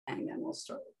we'll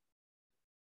start.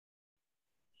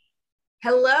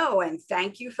 Hello, and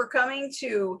thank you for coming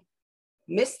to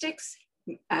Mystics.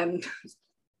 I'm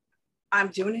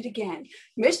doing it again.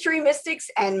 Mystery, Mystics,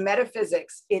 and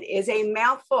Metaphysics. It is a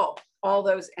mouthful, all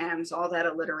those M's, all that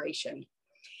alliteration.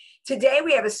 Today,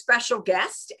 we have a special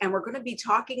guest, and we're going to be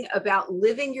talking about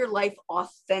living your life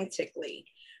authentically,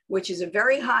 which is a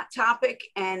very hot topic,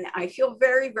 and I feel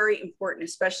very, very important,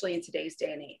 especially in today's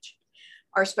day and age.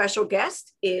 Our special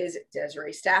guest is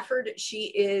Desiree Stafford. She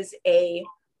is a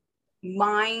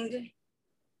mind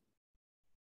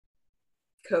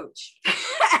coach,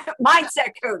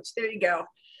 mindset coach. There you go.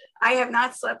 I have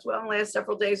not slept well in the last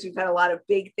several days. We've had a lot of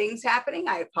big things happening.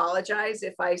 I apologize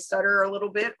if I stutter a little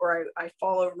bit or I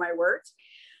fall over my words.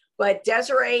 But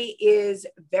Desiree is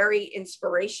very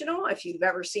inspirational. If you've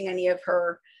ever seen any of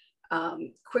her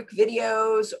quick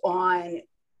videos on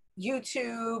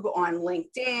YouTube, on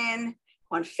LinkedIn,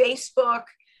 on Facebook,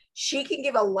 she can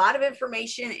give a lot of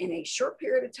information in a short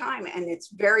period of time, and it's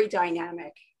very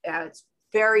dynamic. It's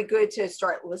very good to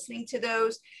start listening to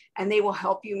those, and they will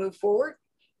help you move forward.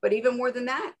 But even more than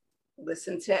that,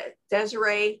 listen to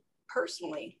Desiree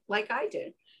personally, like I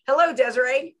did. Hello,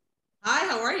 Desiree. Hi,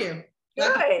 how are you?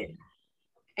 Good.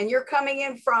 And you're coming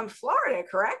in from Florida,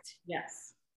 correct?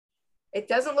 Yes. It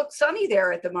doesn't look sunny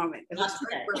there at the moment. It looks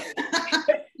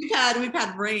We've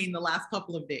had rain the last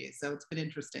couple of days, so it's been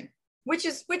interesting. Which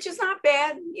is not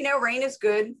bad. You know, rain is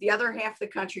good. The other half of the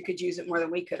country could use it more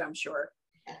than we could, I'm sure.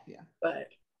 Yeah. But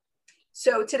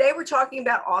so today we're talking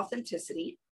about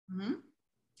authenticity. Mm-hmm.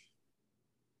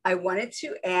 I wanted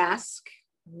to ask,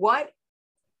 what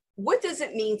does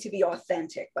it mean to be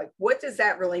authentic? Like, what does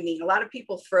that really mean? A lot of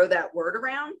people throw that word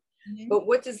around, mm-hmm. but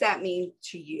what does that mean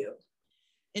to you?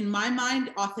 In my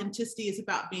mind, authenticity is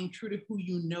about being true to who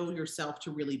you know yourself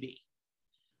to really be.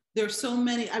 There's so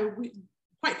many,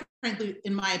 quite frankly,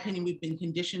 in my opinion, we've been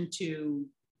conditioned to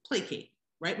placate,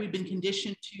 right? We've been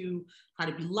conditioned to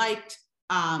try to be liked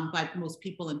by most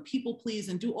people and people please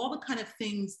and do all the kind of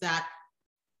things that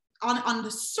on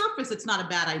the surface, it's not a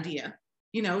bad idea,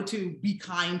 you know, to be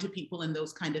kind to people and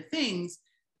those kind of things.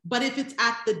 But if it's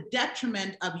at the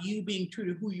detriment of you being true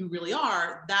to who you really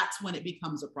are, that's when it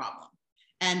becomes a problem.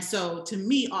 And so to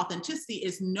me, authenticity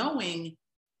is knowing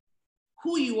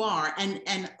who you are and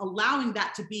allowing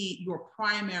that to be your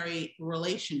primary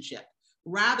relationship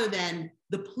rather than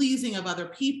the pleasing of other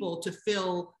people to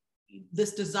fill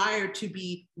this desire to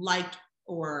be liked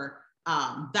or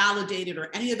validated or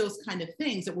any of those kind of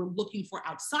things that we're looking for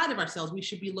outside of ourselves. We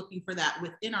should be looking for that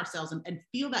within ourselves and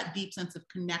feel that deep sense of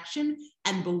connection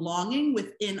and belonging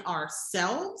within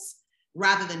ourselves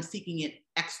rather than seeking it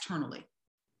externally.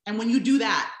 And when you do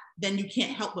that, then you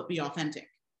can't help but be authentic,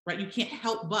 right? You can't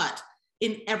help but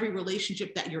in every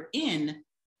relationship that you're in,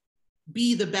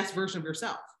 be the best version of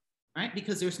yourself, right?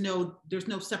 Because there's no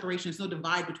separation, there's no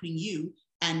divide between you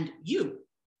and you.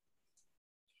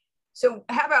 So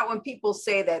how about when people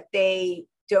say that they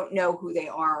don't know who they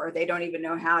are or they don't even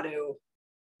know how to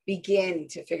begin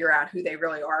to figure out who they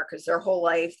really are because their whole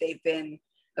life they've been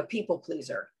a people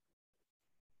pleaser?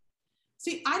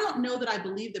 See, I don't know that I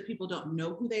believe that people don't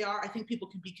know who they are. I think people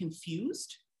can be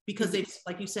confused because they've,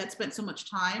 like you said, spent so much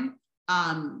time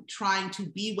trying to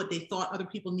be what they thought other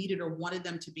people needed or wanted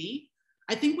them to be.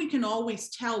 I think we can always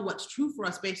tell what's true for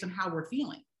us based on how we're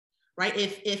feeling. Right?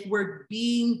 If we're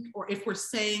being, or if we're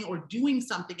saying or doing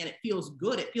something and it feels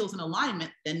good, it feels in alignment,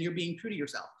 then you're being true to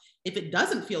yourself. If it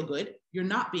doesn't feel good, you're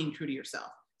not being true to yourself.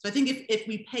 So I think if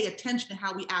we pay attention to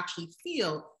how we actually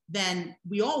feel, then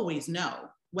we always know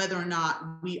whether or not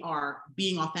we are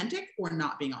being authentic or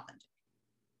not being authentic.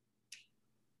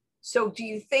 So do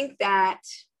you think that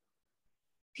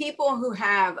people who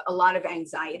have a lot of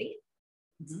anxiety,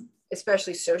 mm-hmm.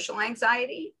 especially social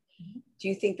anxiety, mm-hmm. do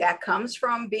you think that comes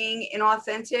from being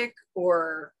inauthentic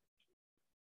or?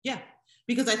 Yeah,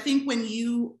 because I think when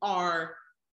you are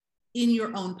in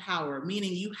your own power,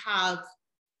 meaning you have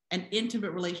an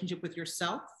intimate relationship with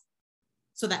yourself,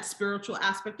 so that spiritual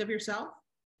aspect of yourself,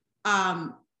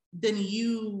 then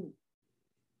you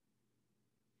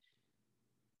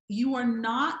are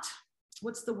not,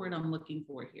 what's the word I'm looking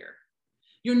for here?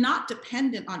 You're not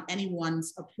dependent on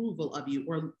anyone's approval of you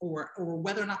or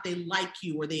whether or not they like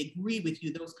you or they agree with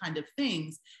you, those kind of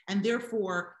things. And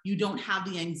therefore you don't have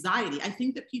the anxiety. I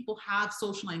think that people have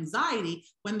social anxiety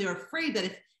when they're afraid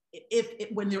that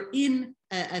when they're in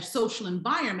a social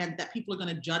environment that people are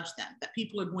going to judge them, that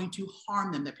people are going to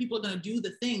harm them, that people are going to do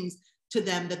the things to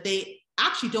them that they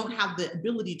actually don't have the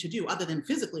ability to do other than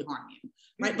physically harm you,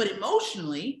 right? Mm-hmm. But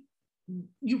emotionally,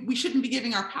 we shouldn't be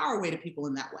giving our power away to people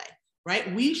in that way.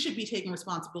 Right? We should be taking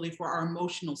responsibility for our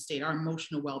emotional state, our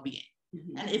emotional well-being.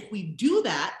 Mm-hmm. And if we do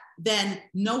that, then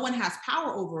no one has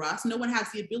power over us. No one has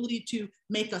the ability to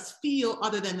make us feel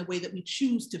other than the way that we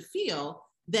choose to feel.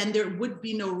 Then there would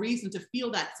be no reason to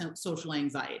feel that social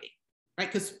anxiety,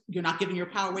 right? Because you're not giving your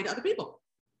power away to other people.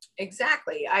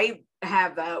 Exactly. I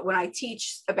have, when I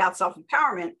teach about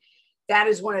self-empowerment, that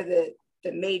is one of the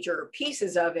major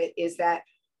pieces of it, is that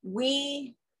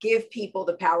we give people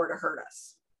the power to hurt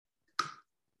us.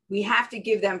 We have to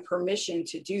give them permission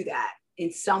to do that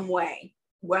in some way,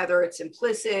 whether it's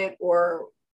implicit or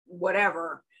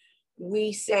whatever.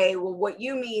 We say, well, what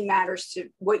you mean matters to,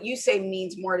 what you say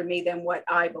means more to me than what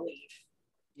I believe,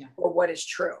 or what is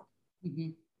true.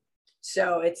 Mm-hmm.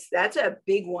 So that's a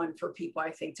big one for people,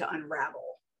 I think, to unravel.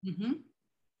 Mm-hmm.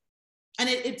 And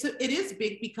it is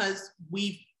big because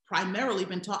we've primarily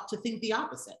been taught to think the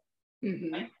opposite.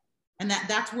 Mm-hmm. Right? And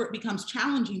that's where it becomes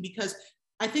challenging, because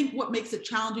I think what makes it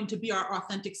challenging to be our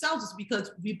authentic selves is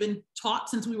because we've been taught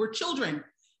since we were children,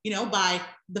 by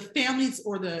the families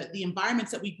or the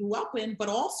environments that we grew up in, but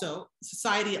also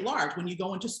society at large. When you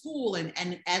go into school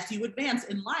and as you advance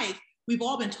in life, we've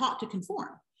all been taught to conform,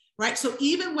 right? So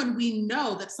even when we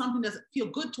know that something doesn't feel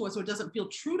good to us or doesn't feel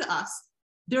true to us,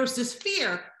 there's this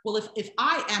fear, well, if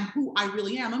I am who I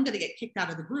really am, I'm going to get kicked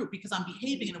out of the group because I'm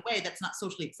behaving in a way that's not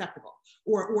socially acceptable,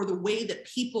 or the way that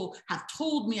people have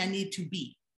told me I need to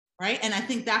be, right? And I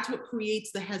think that's what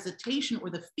creates the hesitation or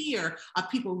the fear of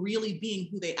people really being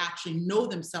who they actually know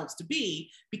themselves to be,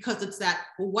 because it's that,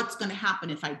 well, what's going to happen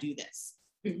if I do this,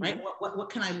 mm-hmm. right? What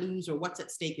can I lose, or what's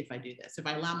at stake if I do this, if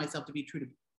I allow myself to be true to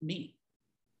me?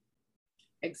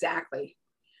 Exactly.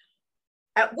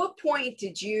 At what point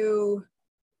did you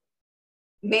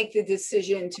make the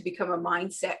decision to become a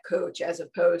mindset coach as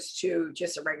opposed to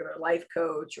just a regular life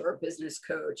coach or a business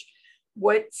coach?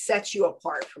 What sets you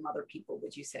apart from other people,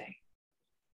 would you say?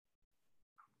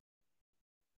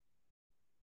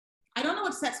 I don't know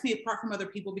what sets me apart from other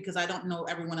people, because I don't know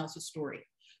everyone else's story.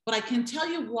 But I can tell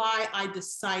you why I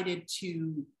decided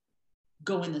to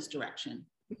go in this direction.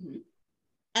 Mm-hmm.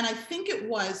 And I think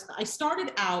I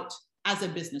started out as a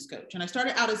business coach, and I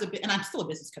started out and I'm still a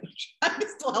business coach. I can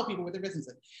still help people with their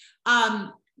businesses.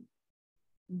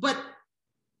 But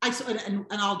and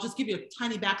I'll just give you a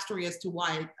tiny backstory as to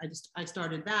why I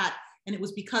started that. And it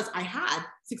was because I had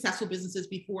successful businesses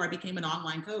before I became an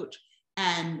online coach,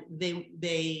 and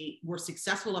they were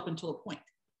successful up until a point,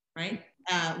 right?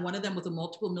 One of them was a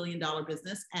multiple $million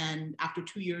business. And after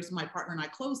 2 years, my partner and I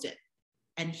closed it,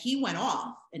 and he went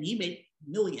off and he made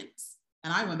millions.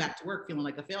 And I went back to work feeling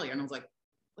like a failure. And I was like,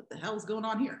 what the hell is going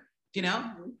on here?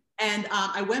 Mm-hmm. And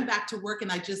I went back to work,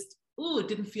 and I just, it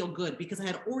didn't feel good, because I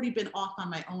had already been off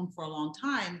on my own for a long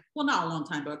time. Well, not a long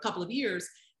time, but a couple of years.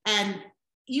 And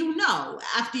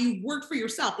after you work for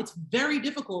yourself, it's very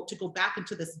difficult to go back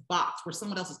into this box where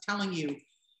someone else is telling you,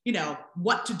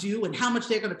 what to do and how much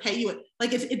they're going to pay you.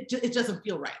 Like it doesn't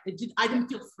feel right. I didn't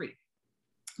feel free.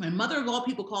 My mother of all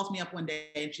people calls me up one day,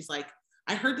 and she's like,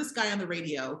 I heard this guy on the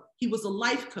radio. He was a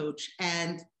life coach,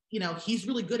 and he's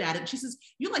really good at it. And she says,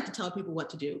 you like to tell people what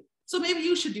to do, so maybe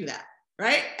you should do that,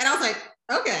 right? And I was like,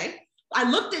 okay. I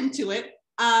looked into it,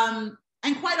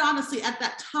 and quite honestly, at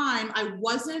that time, I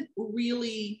wasn't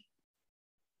really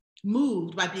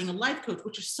moved by being a life coach,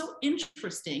 which is so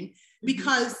interesting,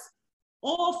 because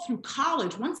all through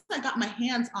college, once I got my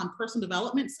hands on personal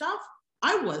development stuff,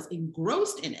 I was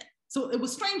engrossed in it. So it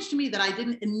was strange to me that I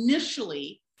didn't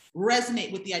initially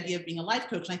resonate with the idea of being a life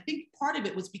coach. And I think part of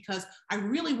it was because I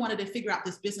really wanted to figure out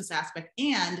this business aspect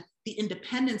and the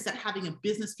independence that having a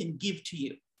business can give to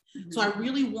you. Mm-hmm. So I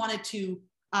really wanted to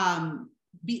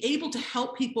be able to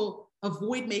help people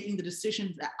avoid making the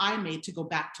decisions that I made to go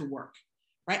back to work,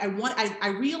 right? I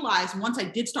realized once I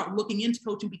did start looking into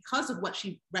coaching, because of what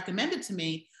she recommended to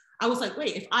me, I was like,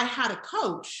 wait, if I had a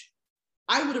coach,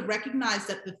 I would have recognized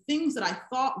that the things that I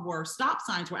thought were stop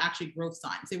signs were actually growth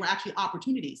signs. They were actually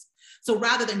opportunities. So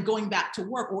rather than going back to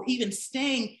work or even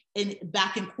staying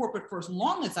back in corporate for as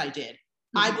long as I did,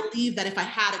 I believe that if I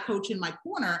had a coach in my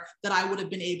corner, that I would have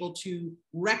been able to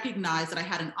recognize that I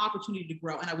had an opportunity to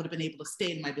grow, and I would have been able to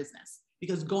stay in my business,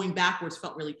 because going backwards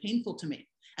felt really painful to me.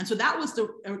 And so that was the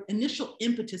initial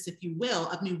impetus, if you will,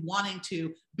 of me wanting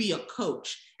to be a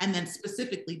coach, and then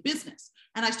specifically business.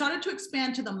 And I started to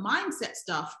expand to the mindset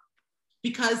stuff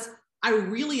because I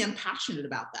really am passionate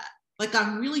about that. Like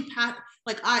I'm really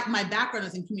my background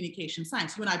is in communication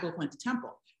science. You and I both went to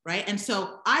Temple, right? And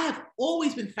so I have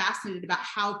always been fascinated about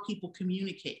how people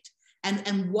communicate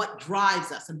and what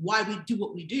drives us and why we do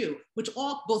what we do, which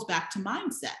all goes back to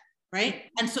mindset, right?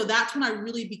 And so that's when I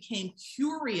really became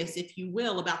curious, if you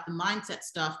will, about the mindset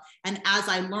stuff. And as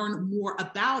I learned more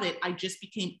about it, I just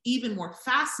became even more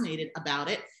fascinated about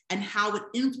it. and how it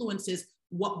influences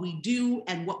what we do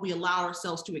and what we allow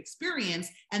ourselves to experience.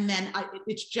 And then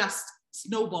it's just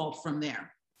snowballed from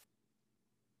there.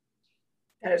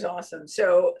 That is awesome.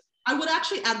 So I would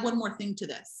actually add one more thing to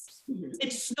this. mm-hmm.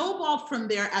 It snowballed from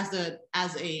there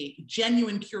as a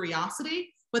genuine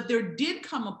curiosity, but there did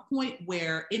come a point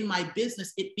where in my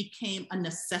business, it became a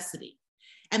necessity.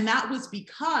 And that was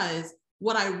because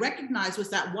what I recognized was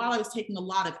that while I was taking a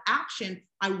lot of action,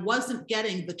 I wasn't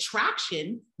getting the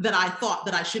traction that I thought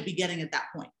that I should be getting at that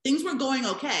point. Things were going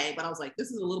okay, but I was like,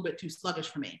 this is a little bit too sluggish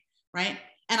for me, right?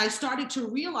 And I started to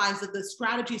realize that the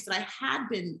strategies that I had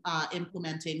been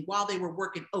implementing while they were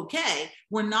working okay,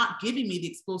 were not giving me the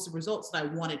explosive results that I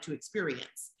wanted to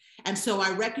experience. And so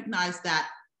I recognized that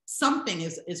something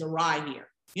is awry here.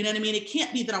 You know what I mean? It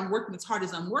can't be that I'm working as hard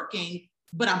as I'm working,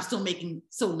 but I'm still making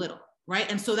so little, right?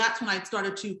 And so that's when I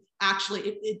started to actually,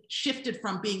 it shifted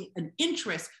from being an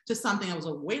interest to something I was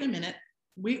like, wait a minute,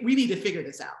 we need to figure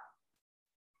this out.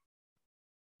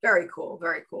 Very cool,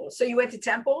 very cool. So you went to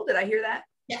Temple, did I hear that?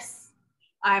 Yes.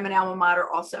 I'm an alma mater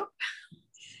also.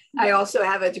 I also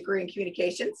have a degree in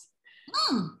communications.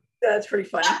 So that's pretty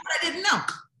funny. That's what I didn't know.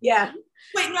 Yeah.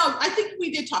 Wait, no, I think we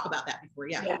did talk about that before,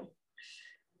 yeah.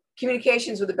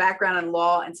 Communications with a background in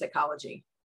law and psychology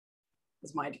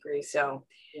is my degree. So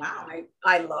wow.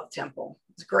 I love Temple.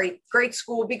 It's a great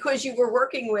school because you were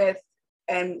working with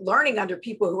and learning under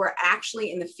people who are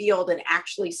actually in the field and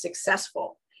actually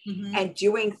successful and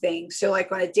doing things. So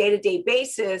like on a day-to-day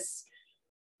basis,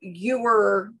 you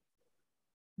were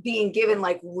being given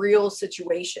like real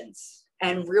situations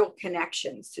and real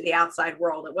connections to the outside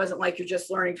world. It wasn't like you're just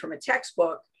learning from a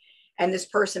textbook and this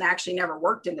person actually never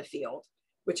worked in the field,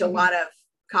 which a lot of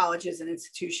colleges and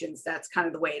institutions, that's kind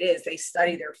of the way it is. They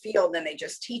study their field, then they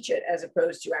just teach it as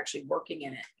opposed to actually working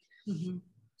in it.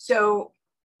 So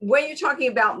when you're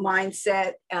talking about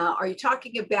mindset, are you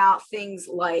talking about things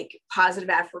like positive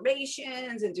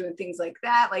affirmations and doing things like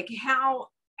that? Like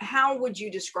how would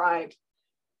you describe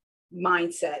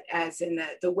mindset as in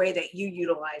the way that you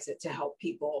utilize it to help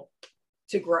people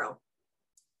to grow?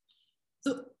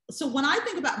 So when I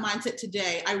think about mindset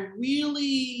today, I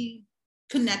really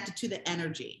connected to the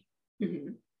energy,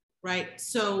 right?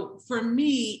 So for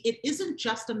me, it isn't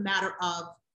just a matter of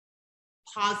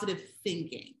positive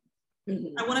thinking.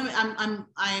 I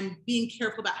am being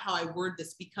careful about how I word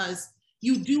this because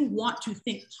you do want to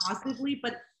think positively,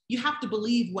 but you have to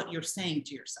believe what you're saying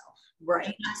to yourself. Right.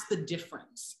 And that's the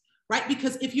difference, right?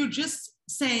 Because if you're just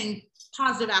saying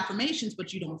positive affirmations,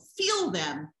 but you don't feel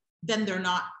them, then they're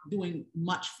not doing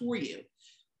much for you.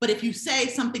 But if you say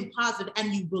something positive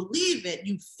and you believe it,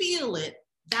 you feel it,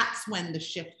 that's when the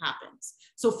shift happens.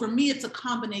 So for me, it's a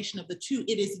combination of the two.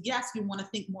 It is, yes, you want to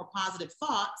think more positive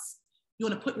thoughts. You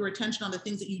want to put your attention on the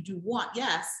things that you do want,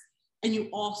 yes. And you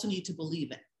also need to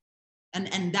believe it.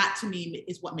 And that to me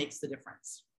is what makes the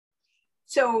difference.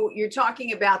 So you're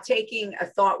talking about taking a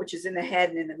thought, which is in the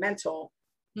head and in the mental,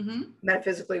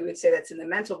 metaphysically, we would say that's in the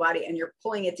mental body, and you're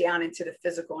pulling it down into the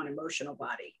physical and emotional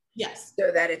body. Yes.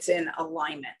 So that it's in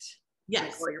alignment.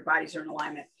 Yes. Or your bodies are in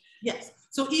alignment. Yes.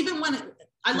 So even when,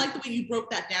 I like the way you broke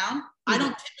that down. I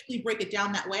don't typically break it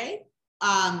down that way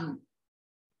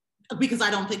because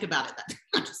I don't think about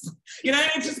it. You know,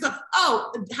 it's just,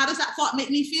 oh, how does that thought make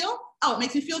me feel? Oh, it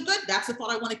makes me feel good. That's the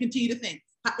thought I want to continue to think.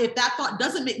 If that thought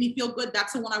doesn't make me feel good,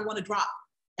 that's the one I want to drop.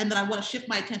 And then I want to shift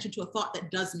my attention to a thought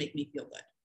that does make me feel good.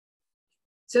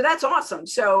 So that's awesome.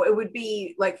 So it would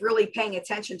be like really paying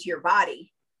attention to your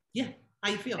body. Yeah,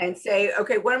 how you feel. And say,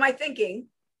 okay, what am I thinking?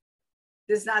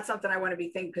 This is not something I want to be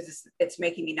thinking because it's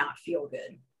making me not feel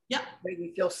good. Yeah. Making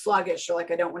me feel sluggish or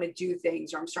like I don't want to do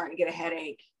things or I'm starting to get a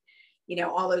headache, you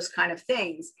know, all those kind of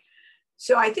things.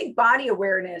 So I think body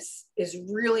awareness is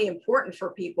really important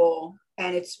for people.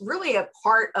 And it's really a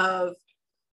part of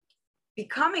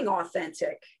becoming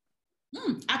authentic.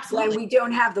 Absolutely. When we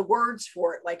don't have the words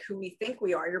for it, like who we think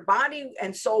we are. Your body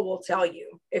and soul will tell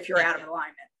you if you're out of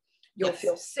alignment. You'll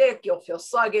feel sick, you'll feel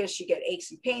sluggish, you get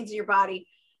aches and pains in your body.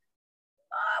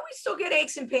 We still get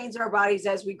aches and pains in our bodies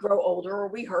as we grow older or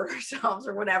we hurt ourselves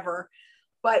or whatever.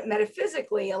 But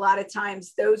metaphysically, a lot of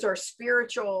times those are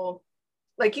spiritual,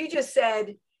 like you just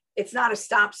said, it's not a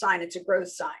stop sign, it's a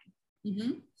growth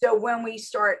sign. So when we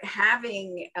start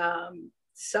having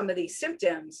some of these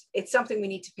symptoms, it's something we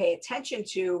need to pay attention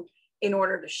to in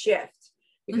order to shift.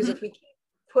 Because if we keep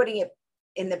putting it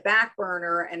in the back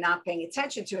burner and not paying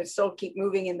attention to it, still keep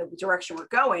moving in the direction we're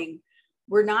going,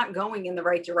 we're not going in the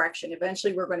right direction.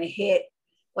 Eventually we're going to hit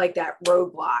like that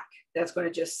roadblock that's going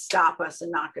to just stop us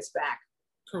and knock us back.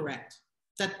 Correct.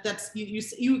 That's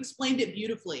you explained it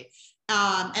beautifully.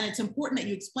 And it's important that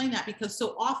you explain that because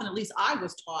so often, at least I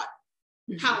was taught,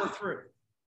 power through.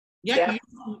 Yeah, Yeah.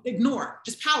 You ignore,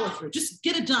 just power through, just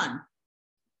get it done.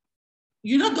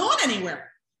 You're not going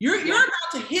anywhere. You're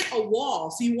about to hit a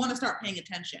wall, so you want to start paying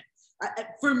attention.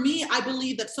 For me, I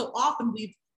believe that so often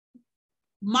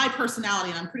my personality,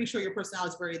 and I'm pretty sure your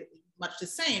personality is very much the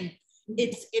same.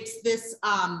 It's this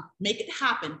make it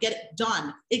happen, get it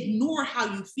done, ignore how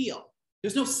you feel.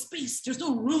 There's no space, there's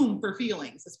no room for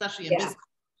feelings, especially in business.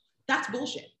 That's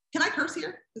bullshit. Can I curse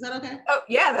here? Is that okay? Oh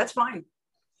yeah, that's fine.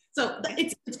 So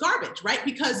it's garbage, right?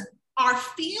 Because our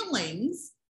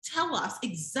feelings tell us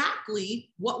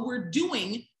exactly what we're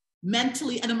doing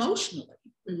mentally and emotionally,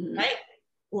 right?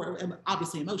 Or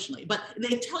obviously emotionally, but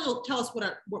they tell us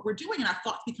what we're doing, and our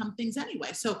thoughts become things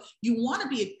anyway. So you want to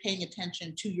be paying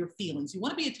attention to your feelings. You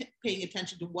want to be paying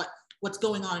attention to what's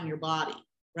going on in your body,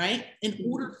 right? In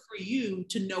order for you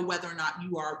to know whether or not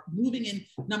you are moving in,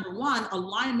 number one,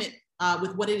 alignment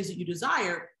with what it is that you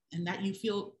desire, and that you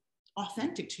feel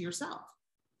authentic to yourself,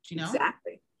 you know?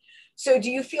 Exactly. So do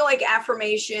you feel like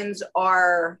affirmations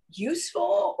are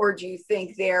useful, or do you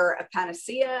think they're a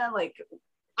panacea? Like,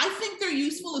 I think they're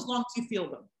useful as long as you feel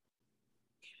them.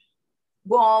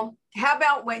 Well, how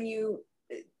about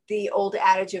the old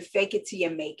adage of fake it till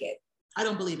you make it? I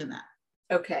don't believe in that.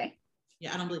 Okay.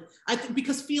 Yeah, I don't believe. I think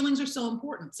because feelings are so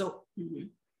important. So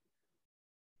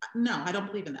no, I don't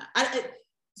believe in that.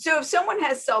 So if someone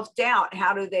has self-doubt,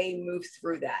 how do they move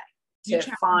through that to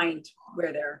find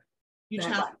where they're? You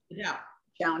challenge the doubt.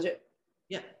 Challenge it.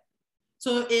 Yeah.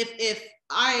 So if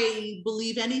I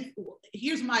believe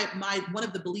here's my one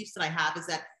of the beliefs that I have is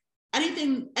that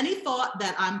any thought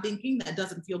that I'm thinking that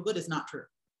doesn't feel good is not true.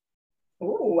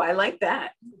 Oh, I like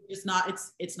that. It's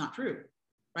not true,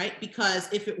 right?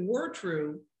 Because if it were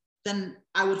true, then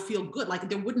I would feel good. Like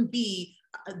there wouldn't be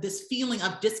this feeling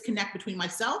of disconnect between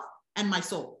myself and my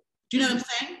soul. Do you know what I'm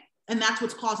saying? And that's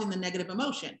what's causing the negative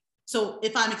emotion. So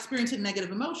if I'm experiencing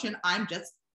negative emotion, I'm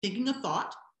just thinking a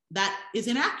thought that is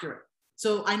inaccurate.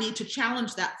 So I need to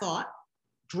challenge that thought,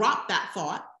 drop that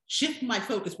thought, shift my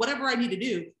focus, whatever I need to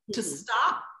do to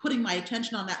stop putting my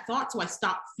attention on that thought, so I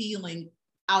stop feeling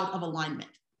out of alignment.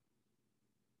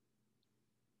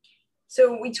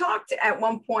 So we talked at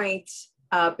one point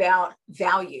about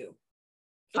value,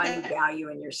 finding value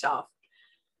in yourself.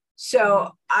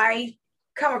 So I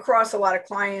come across a lot of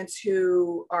clients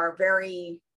who are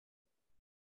very,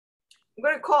 I'm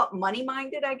going to call it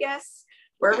money-minded, I guess,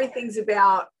 where everything's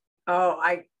about,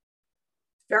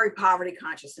 very poverty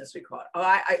consciousness, we call it.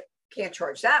 I can't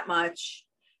charge that much.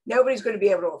 Nobody's going to be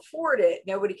able to afford it.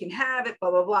 Nobody can have it, blah,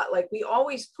 blah, blah. Like we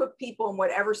always put people in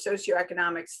whatever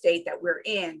socioeconomic state that we're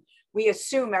in. We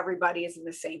assume everybody is in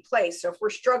the same place. So if we're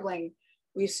struggling,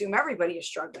 we assume everybody is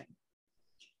struggling.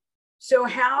 So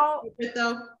how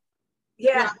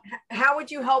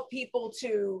would you help people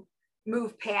to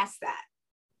move past that?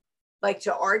 Like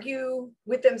to argue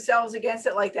with themselves against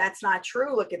it, like that's not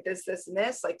true. Look at this, this, and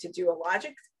this, like to do a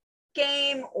logic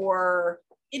game, or?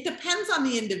 It depends on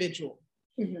the individual.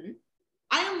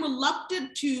 I am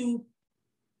reluctant to,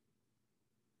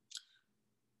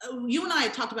 you and I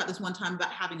had talked about this one time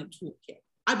about having a toolkit.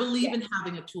 I believe in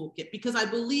having a toolkit because I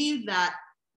believe that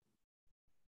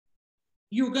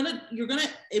you're gonna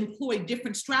employ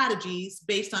different strategies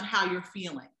based on how you're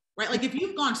feeling, right? Like if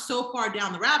you've gone so far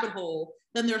down the rabbit hole,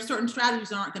 then there are certain strategies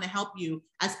that aren't going to help you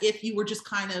as if you were just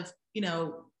kind of,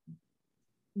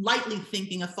 lightly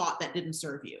thinking a thought that didn't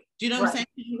serve you. Do you know what I'm saying?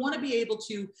 You want to be able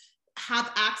to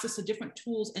have access to different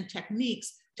tools and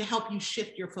techniques to help you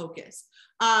shift your focus.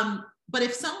 But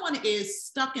if someone is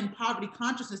stuck in poverty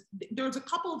consciousness, there's a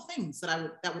couple of things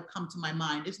that would come to my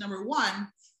mind. Is number one,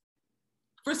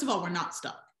 first of all, we're not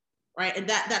stuck. Right. And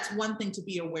that's one thing to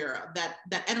be aware of,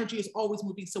 that energy is always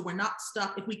moving. So we're not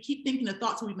stuck. If we keep thinking the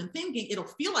thoughts that we've been thinking, it'll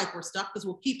feel like we're stuck because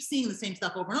we'll keep seeing the same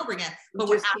stuff over and over again, but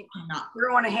we're actually not.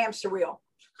 We're on a hamster wheel.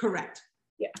 Correct.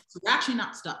 Yeah. So we're actually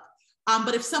not stuck.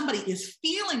 But if somebody is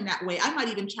feeling that way, I might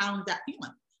even challenge that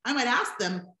feeling. I might ask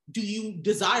them, do you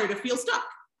desire to feel stuck?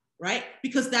 Right.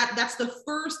 Because that's the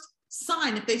first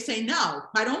sign. If they say, no,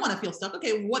 I don't want to feel stuck.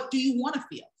 Okay. What do you want to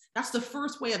feel? That's the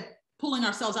first way of pulling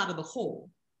ourselves out of the hole.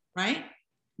 Right?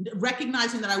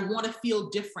 Recognizing that I want to feel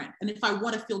different. And if I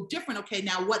want to feel different, okay,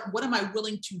 now what am I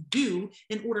willing to do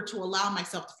in order to allow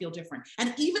myself to feel different?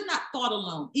 And even that thought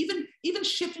alone, even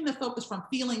shifting the focus from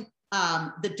feeling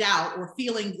the doubt or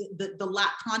feeling the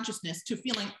lack consciousness to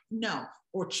feeling no,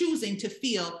 or choosing to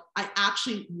feel, I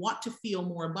actually want to feel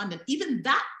more abundant. Even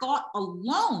that thought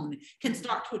alone can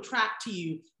start to attract to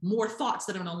you more thoughts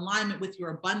that are in alignment with your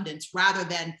abundance rather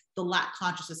than the lack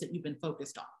consciousness that you've been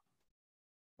focused on.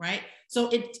 right? So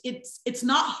it's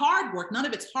not hard work. None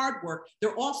of it's hard work.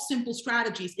 They're all simple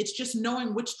strategies. It's just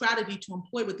knowing which strategy to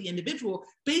employ with the individual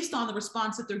based on the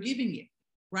response that they're giving you,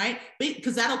 right?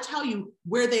 Because that'll tell you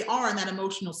where they are on that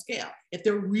emotional scale. If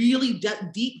they're really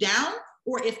deep down,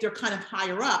 or if they're kind of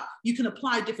higher up, you can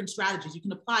apply different strategies. You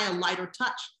can apply a lighter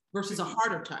touch versus a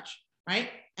harder touch, right?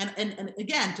 And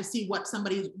again, to see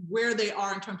where they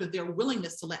are in terms of their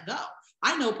willingness to let go.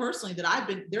 I know personally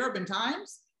that there have been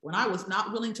times when I was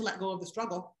not willing to let go of the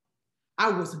struggle. I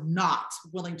was not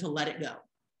willing to let it go,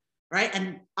 right?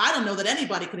 And I don't know that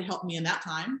anybody could have helped me in that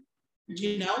time.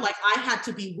 You know, like I had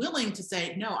to be willing to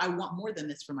say, no, I want more than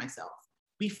this for myself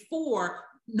before,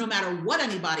 no matter what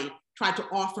anybody tried to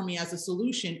offer me as a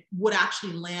solution, would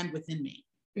actually land within me.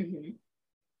 Mm-hmm.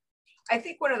 I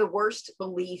think one of the worst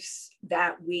beliefs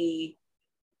that we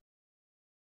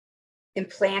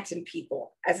implant in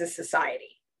people as a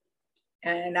society,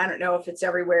 and I don't know if it's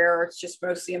everywhere or it's just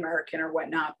mostly American or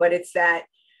whatnot, but it's that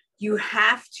you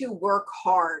have to work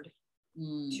hard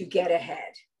to get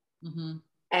ahead. Mm-hmm.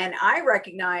 And I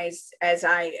recognized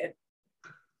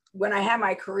when I had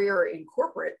my career in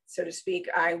corporate, so to speak,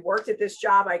 I worked at this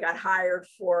job. I got hired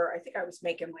for, I think I was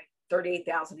making like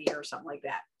 $38,000 a year or something like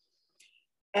that.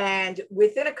 And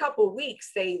within a couple of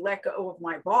weeks, they let go of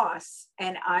my boss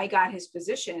and I got his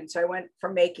position. So I went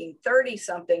from making 30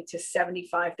 something to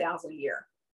 75,000 a year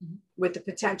with the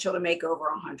potential to make over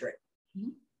 100.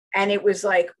 Mm-hmm. And it was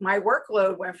like, my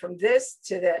workload went from this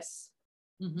to this.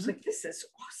 Mm-hmm. It's like, this is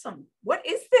awesome. What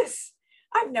is this?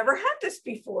 I've never had this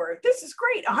before. This is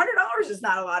great. $100 is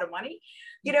not a lot of money,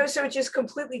 you know, so it just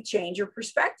completely changed your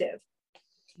perspective.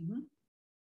 Mm-hmm.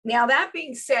 Now, that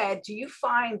being said, do you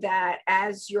find that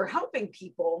as you're helping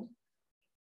people,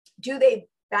 do they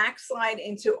backslide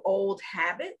into old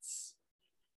habits?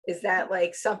 Is that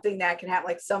like something that can have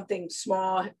like something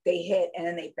small they hit and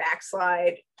then they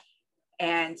backslide?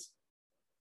 And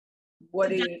what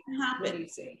do you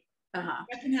see? Uh-huh.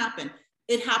 That can happen.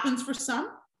 It happens for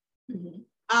some,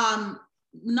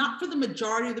 not for the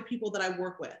majority of the people that I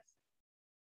work with.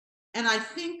 And I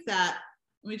think that,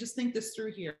 let me just think this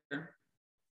through here.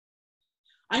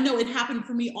 I know it happened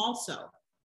for me also.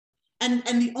 And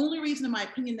the only reason, in my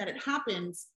opinion, that it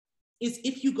happens is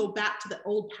if you go back to the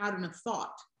old pattern of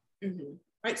thought,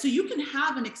 right? So you can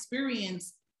have an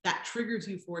experience that triggers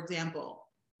you, for example,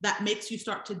 that makes you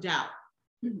start to doubt.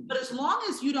 But as long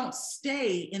as you don't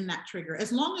stay in that trigger,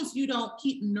 as long as you don't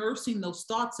keep nursing those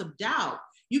thoughts of doubt,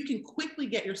 you can quickly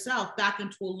get yourself back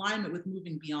into alignment with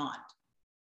moving beyond.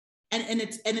 And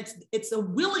it's a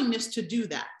willingness to do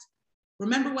that.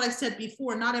 Remember what I said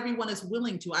before, not everyone is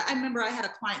willing to. I remember I had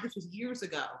a client, this was years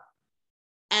ago,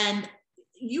 and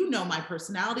you know my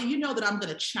personality, you know that I'm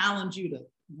going to challenge you to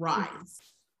rise.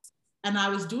 And I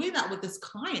was doing that with this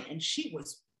client and she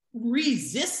was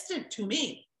resistant to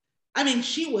me. I mean,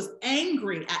 she was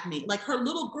angry at me. Like her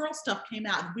little girl stuff came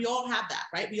out. We all have that,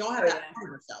 right? We all have that part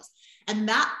of ourselves. And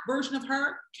that version of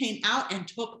her came out and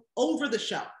took over the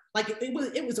show. Like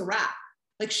it was a wrap.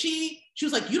 Like she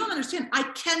was like, you don't understand. I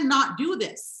cannot do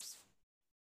this.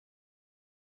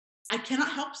 I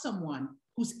cannot help someone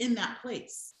who's in that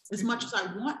place as much as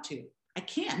I want to. I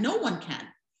can't. No one can.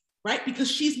 Right? Because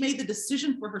she's made the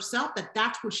decision for herself that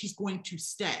that's where she's going to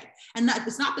stay. And that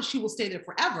it's not that she will stay there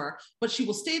forever, but she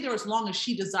will stay there as long as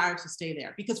she desires to stay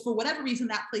there. Because for whatever reason,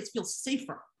 that place feels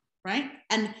safer, right?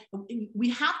 And we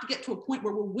have to get to a point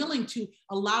where we're willing to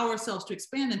allow ourselves to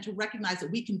expand and to recognize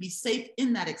that we can be safe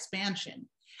in that expansion.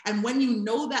 And when you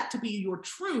know that to be your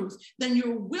truth, then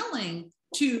you're willing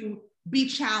to be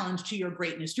challenged to your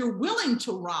greatness. You're willing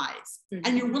to rise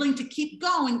and you're willing to keep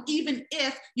going, even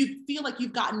if you feel like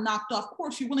you've gotten knocked off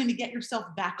course. You're willing to get yourself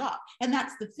back up. And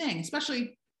that's the thing,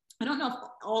 especially, I don't know if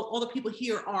all the people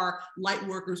here are light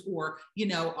workers or, you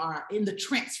know, are in the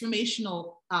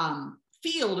transformational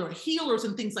field or healers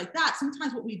and things like that.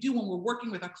 Sometimes what we do when we're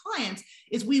working with our clients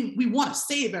is we want to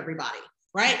save everybody.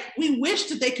 Right? We wish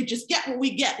that they could just get what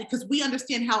we get because we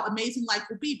understand how amazing life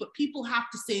will be, but people have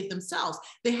to save themselves.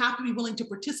 They have to be willing to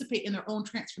participate in their own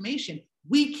transformation.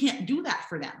 We can't do that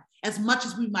for them as much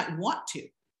as we might want to,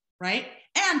 right?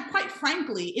 And quite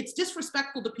frankly, it's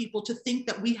disrespectful to people to think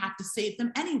that we have to save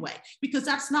them anyway, because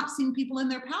that's not seeing people in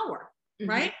their power,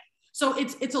 right? So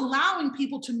it's allowing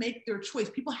people to make their choice.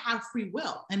 People have free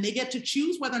will and they get to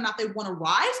choose whether or not they want to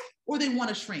rise or they want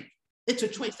to shrink. It's a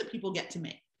choice that people get to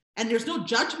make. And there's no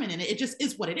judgment in it. It just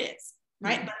is what it is,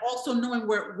 right? But also knowing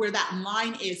where that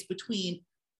line is between,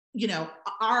 you know,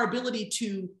 our ability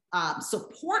to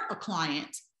support a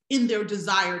client in their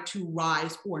desire to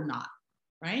rise or not,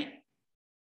 right?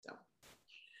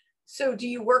 So do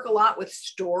you work a lot with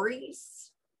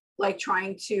stories, like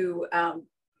trying to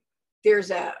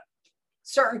there's a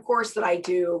certain course that I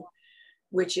do,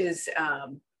 which is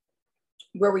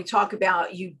where we talk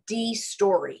about you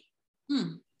de-story.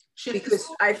 Because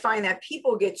I find that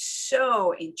people get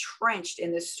so entrenched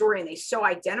in this story and they so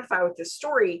identify with the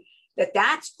story that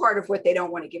that's part of what they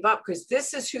don't want to give up, because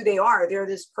this is who they are. They're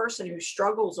this person who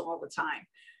struggles all the time,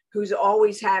 who's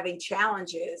always having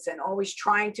challenges and always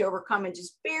trying to overcome and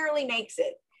just barely makes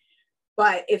it.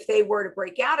 But if they were to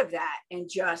break out of that and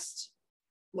just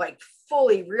like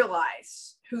fully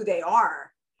realize who they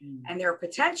are and their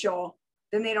potential,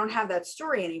 then they don't have that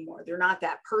story anymore. They're not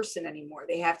that person anymore.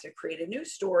 They have to create a new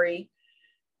story.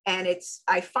 And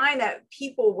I find that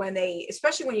people, when they,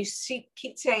 especially when you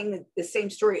keep saying the same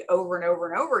story over and over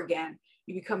and over again,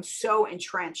 you become so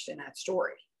entrenched in that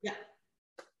story. Yeah.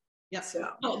 Yeah. So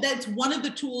that's one of the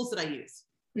tools that I use.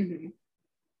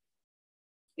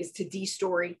 Is to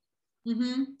de-story.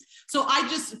 So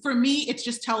for me, it's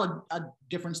just tell a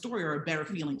different story or a better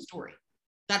feeling story.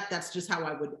 That's just how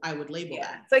I would label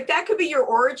that. It's like that could be your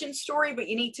origin story, but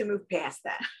you need to move past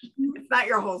that. It's not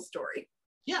your whole story.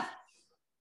 Yeah.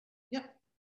 Yep.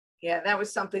 Yeah, that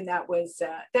was something that was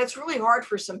that's really hard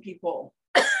for some people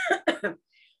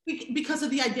because of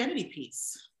the identity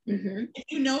piece. If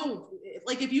you know,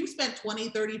 like if you spent 20,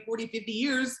 30, 40, 50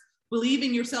 years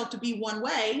believing yourself to be one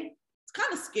way, it's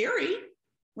kind of scary,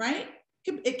 right?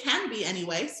 It can be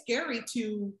anyway, scary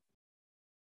to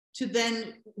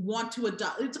then want to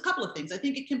adopt. It's a couple of things. I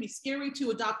think it can be scary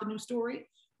to adopt a new story,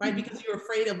 right? Because you're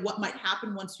afraid of what might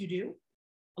happen once you do.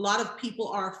 A lot of people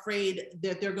are afraid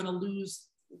that they're going to lose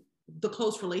the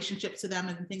close relationships to them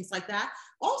and things like that.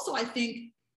 Also, I think,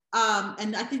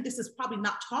 and I think this is probably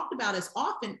not talked about as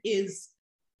often, is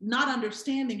not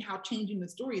understanding how changing the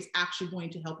story is actually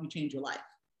going to help you change your life.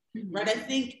 Right? I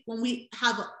think when we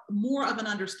have more of an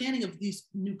understanding of these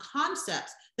new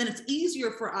concepts, then it's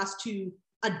easier for us to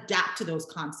adapt to those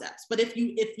concepts. But if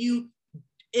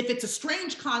it's a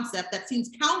strange concept that seems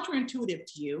counterintuitive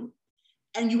to you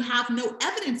and you have no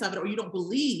evidence of it, or you don't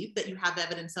believe that you have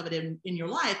evidence of it in your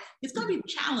life, it's going to be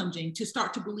challenging to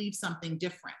start to believe something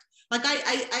different. Like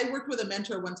I worked with a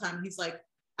mentor one time. He's like,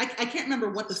 I can't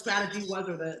remember what the strategy was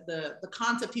or the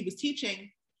concept he was teaching,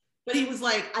 but he was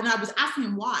like, and I was asking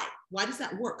him why does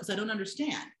that work? Because I don't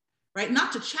understand. Right?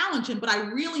 Not to challenge him, but I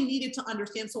really needed to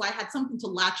understand. So I had something to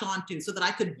latch onto so that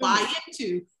I could buy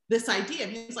into this idea.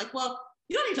 And he's like, well,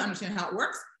 you don't need to understand how it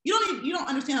works. You don't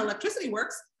understand how electricity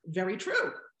works. Very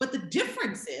true. But the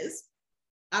difference is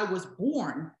I was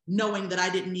born knowing that I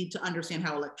didn't need to understand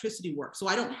how electricity works. So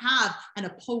I don't have an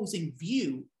opposing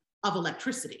view of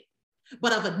electricity,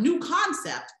 but of a new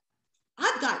concept,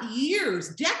 I've got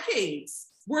years, decades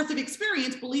worth of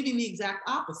experience believing the exact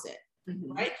opposite.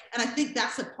 Right? And I think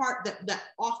that's a part that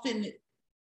often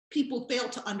people fail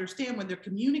to understand when they're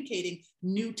communicating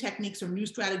new techniques or new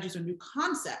strategies or new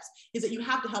concepts, is that you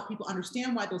have to help people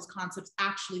understand why those concepts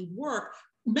actually work.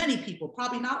 Many people,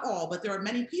 probably not all, but there are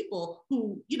many people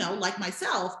who, like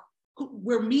myself,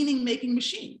 we're meaning-making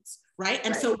machines, right?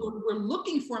 And so we're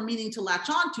looking for a meaning to latch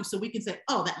onto so we can say,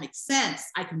 oh, that makes sense.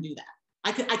 I can do that.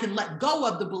 I can let go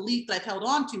of the belief that I've held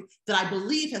onto that I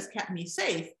believe has kept me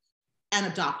safe and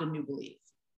adopt a new belief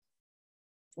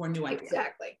or a new idea.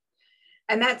 Exactly.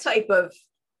 And that type of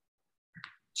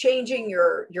changing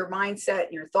your mindset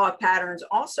and your thought patterns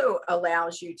also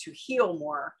allows you to heal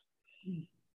more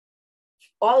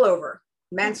all over,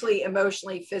 mentally,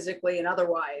 emotionally, physically, and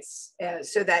otherwise,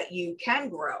 so that you can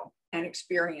grow and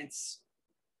experience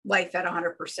life at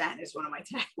 100% is one of my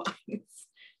taglines.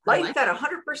 Life at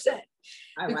 100%.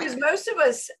 Because most of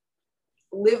us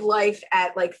live life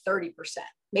at like 30%,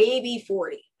 maybe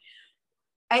 40.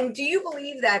 And do you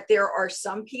believe that there are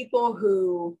some people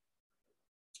who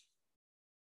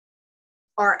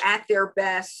are at their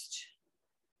best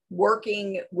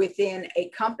working within a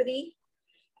company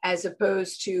as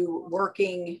opposed to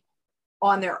working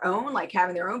on their own, like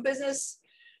having their own business?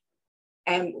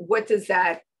 And what does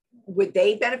that, would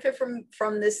they benefit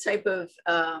from this type of,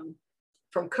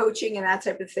 from coaching and that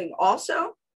type of thing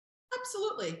also?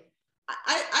 Absolutely.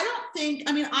 I don't think,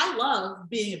 I love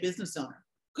being a business owner.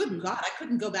 Good God, I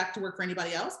couldn't go back to work for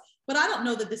anybody else, but I don't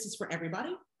know that this is for everybody.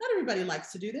 Not everybody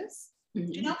likes to do this.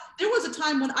 There was a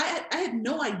time when I had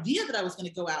no idea that I was going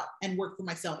to go out and work for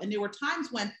myself. And there were times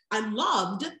when I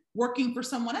loved working for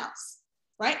someone else,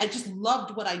 right? I just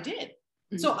loved what I did.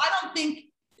 So I don't think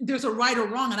there's a right or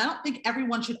wrong. And I don't think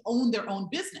everyone should own their own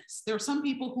business. There are some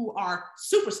people who are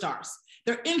superstars.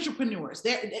 They're entrepreneurs.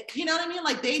 You know what I mean?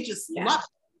 Like they just love it.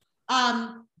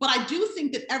 But I do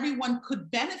think that everyone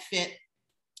could benefit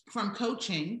from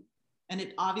coaching, and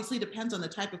it obviously depends on the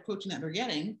type of coaching that they're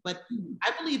getting. But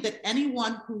I believe that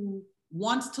anyone who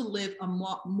wants to live a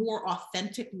more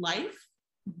authentic life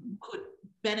could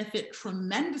benefit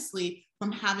tremendously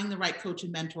from having the right coach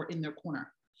and mentor in their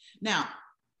corner. Now,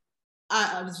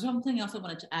 there's something else I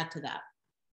wanted to add to that.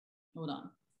 Hold on.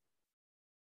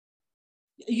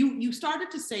 You started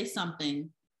to say something.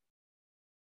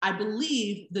 I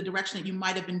believe the direction that you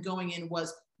might have been going in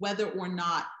was whether or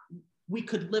not we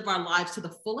could live our lives to the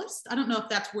fullest. I don't know if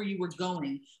that's where you were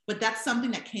going, but that's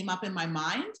something that came up in my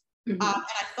mind. And I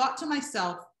thought to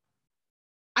myself,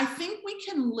 I think we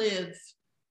can live.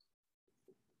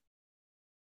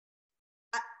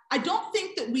 I don't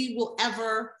think that we will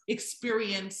ever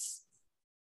experience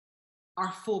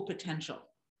our full potential.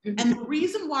 And the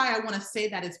reason why I want to say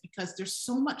that is because there's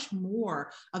so much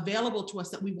more available to us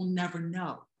that we will never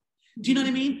know. Do you know what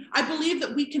I mean? I believe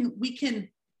that we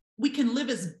can live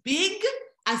as big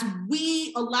as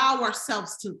we allow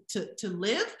ourselves to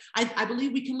live. I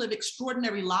believe we can live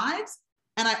extraordinary lives.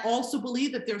 And I also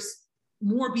believe that there's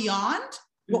more beyond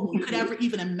what we could ever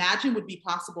even imagine would be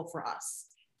possible for us.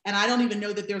 And I don't even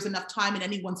know that there's enough time in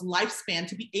anyone's lifespan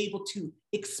to be able to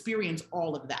experience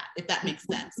all of that, if that makes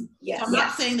sense. Yes. So I'm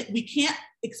not saying that we can't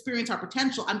experience our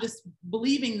potential. I'm just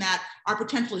believing that our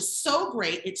potential is so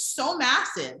great, it's so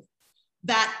massive,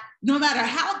 that no matter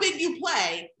how big you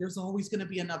play, there's always going to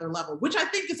be another level, which I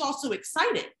think is also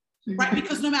exciting, right?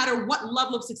 Because no matter what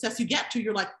level of success you get to,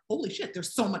 you're like, holy shit,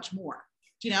 there's so much more,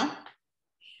 do you know?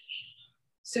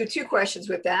 So 2 questions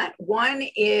with that. One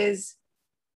is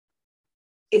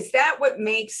that what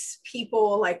makes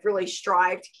people like really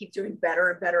strive to keep doing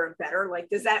better and better and better? Like,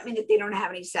 does that mean that they don't have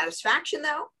any satisfaction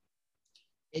though?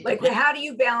 Like, how do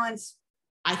you balance,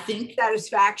 I think,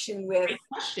 satisfaction with? Great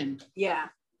question. Yeah.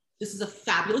 This is a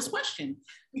fabulous question,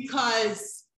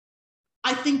 because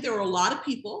I think there are a lot of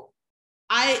people.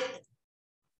 I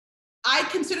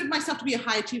considered myself to be a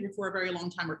high achiever for a very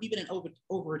long time, or even an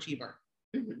overachiever.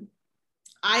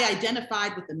 I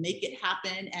identified with the make it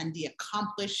happen and the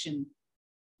accomplish, and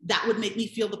that would make me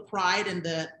feel the pride and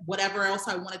the whatever else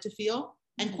I wanted to feel.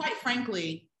 And quite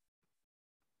frankly,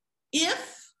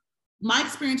 if my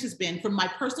experience has been, from my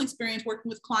personal experience working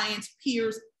with clients,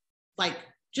 peers, like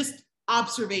just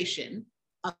observation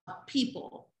of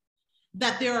people,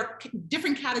 that there are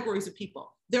different categories of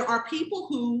people. There are people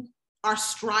who are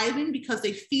striving because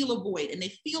they feel a void, and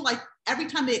they feel like every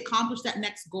time they accomplish that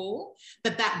next goal,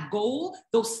 that goal,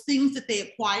 those things that they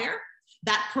acquire,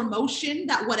 that promotion,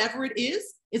 that whatever it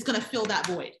is going to fill that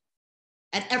void.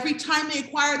 And every time they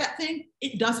acquire that thing,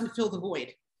 it doesn't fill the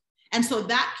void. And so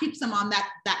that keeps them on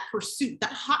that pursuit,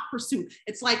 that hot pursuit.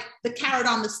 It's like the carrot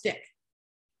on the stick.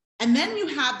 And then you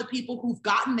have the people who've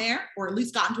gotten there, or at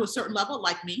least gotten to a certain level,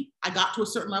 like me. I got to a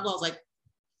certain level. I was like,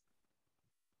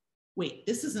 wait,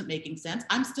 this isn't making sense.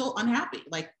 I'm still unhappy.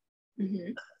 Like,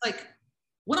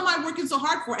 what am I working so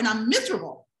hard for? And I'm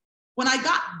miserable. When I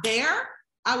got there,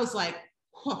 I was like,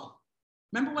 whoa.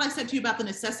 Remember what I said to you about the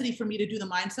necessity for me to do the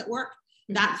mindset work?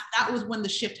 That was when the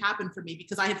shift happened for me,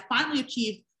 because I had finally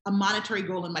achieved a monetary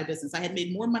goal in my business. I had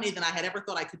made more money than I had ever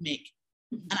thought I could make.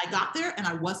 And I got there and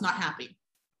I was not happy.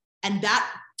 And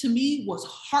that to me was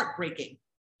heartbreaking,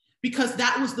 because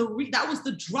that was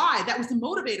the drive, that was the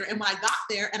motivator. And when I got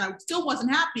there and I still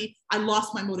wasn't happy, I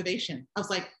lost my motivation. I was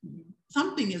like,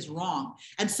 something is wrong.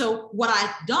 And so what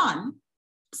I've done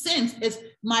since is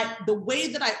the way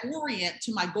that I orient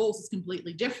to my goals is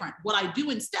completely different. What I do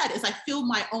instead is I fill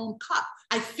my own cup.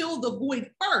 I fill the void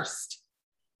first,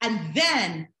 and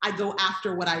then I go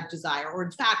after what I desire. Or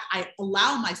in fact, I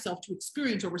allow myself to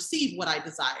experience or receive what I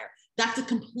desire. That's a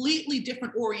completely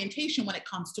different orientation when it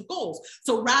comes to goals.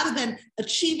 So rather than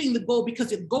achieving the goal because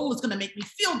the goal is going to make me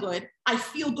feel good, I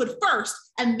feel good first,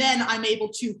 and then I'm able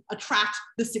to attract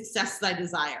the success that I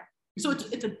desire. So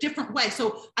it's a different way.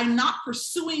 So I'm not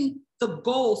pursuing the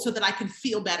goal so that I can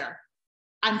feel better.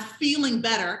 I'm feeling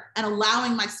better and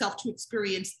allowing myself to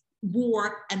experience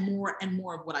more and more and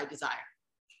more of what I desire.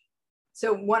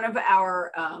 So one of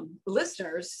our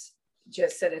listeners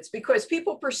just said it's because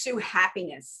people pursue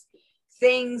happiness,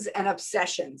 things and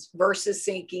obsessions versus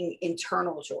seeking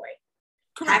internal joy.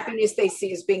 Correct. Happiness they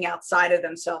see as being outside of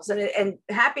themselves. And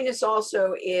happiness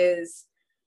also it's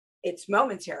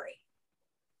momentary.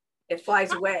 It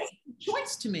flies away.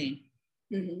 Choice to me.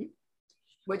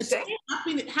 What'd you say?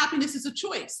 Happiness is a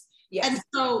choice. Yes. And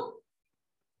so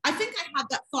I think I had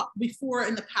that thought before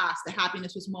in the past that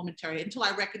happiness was momentary, until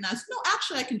I recognized, no,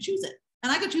 actually I can choose it.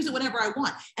 And I can choose it whenever I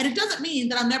want. And it doesn't mean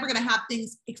that I'm never going to have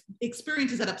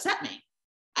experiences that upset me.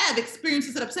 I have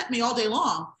experiences that upset me all day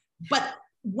long. But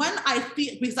when I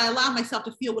feel, because I allow myself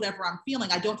to feel whatever I'm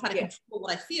feeling, I don't try to control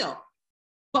what I feel.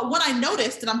 But when I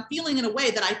notice that I'm feeling in a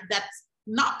way that's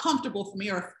not comfortable for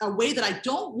me, or a way that I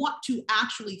don't want to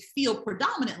actually feel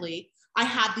predominantly, I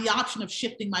have the option of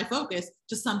shifting my focus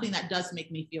to something that does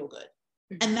make me feel good.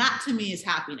 And that to me is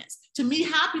happiness. To me,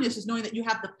 happiness is knowing that you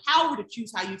have the power to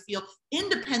choose how you feel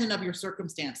independent of your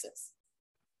circumstances.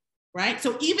 Right?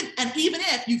 So even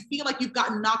if you feel like you've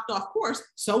gotten knocked off course,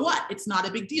 so what? It's not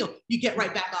a big deal. You get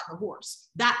right back on the horse.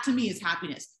 That to me is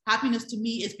happiness. Happiness to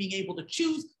me is being able to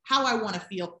choose how I want to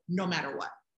feel no matter what.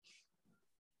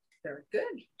 Very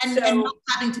good. And not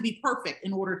having to be perfect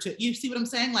in order to, you see what I'm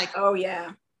saying? Like, oh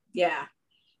yeah. Yeah.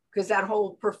 Because that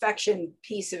whole perfection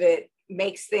piece of it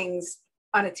makes things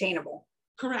unattainable.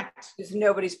 Correct. Because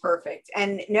nobody's perfect.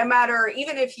 And no matter,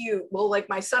 even if you, well, like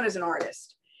my son is an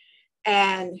artist,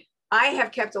 and I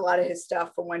have kept a lot of his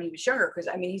stuff from when he was younger, because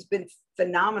I mean, he's been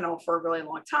phenomenal for a really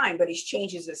long time, but he's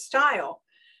changes his style.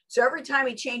 So every time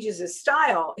he changes his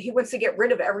style, he wants to get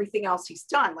rid of everything else he's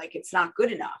done. Like, it's not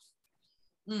good enough.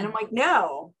 And I'm like,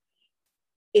 no,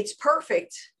 it's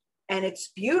perfect and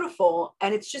it's beautiful.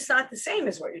 And it's just not the same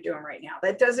as what you're doing right now.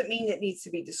 That doesn't mean it needs to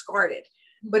be discarded,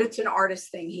 but it's an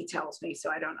artist thing, he tells me, so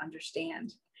I don't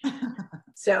understand.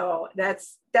 So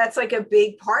that's like a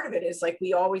big part of it, is like,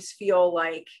 we always feel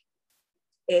like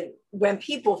it, when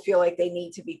people feel like they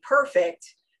need to be perfect,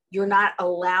 you're not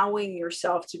allowing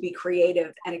yourself to be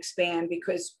creative and expand,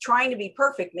 because trying to be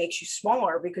perfect makes you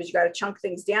smaller, because you got to chunk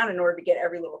things down in order to get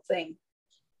every little thing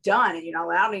done, and you're not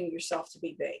allowing yourself to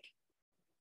be big.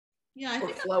 Yeah, I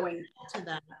think flowing to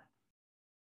that.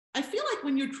 I feel like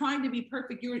when you're trying to be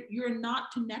perfect, you're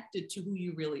not connected to who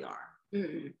you really are.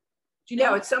 Mm-mm. You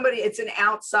know? No, it's an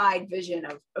outside vision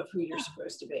of who you're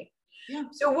supposed to be. Yeah.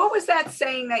 So what was that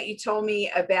saying that you told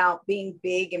me about being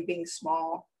big and being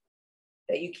small,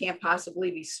 that you can't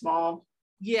possibly be small?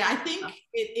 Yeah, I think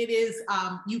it is,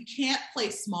 you can't play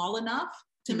small enough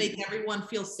to make everyone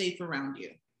feel safe around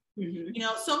you. Mm-hmm. You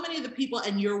know, so many of the people,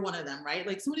 and you're one of them, right?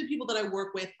 Like, so many people that I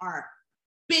work with are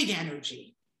big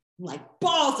energy, like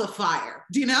balls of fire,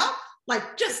 do you know?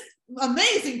 Like, just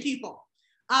amazing people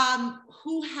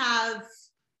who have,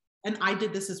 and I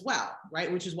did this as well, right?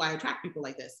 Which is why I attract people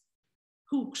like this,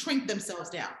 who shrink themselves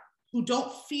down, who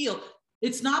don't feel,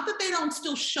 it's not that they don't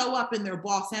still show up in their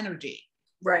boss energy.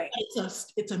 Right.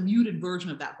 It's a muted version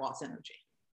of that boss energy.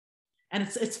 And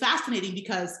it's fascinating,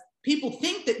 because people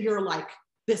think that you're like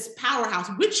this powerhouse,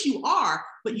 which you are,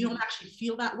 but you don't actually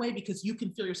feel that way, because you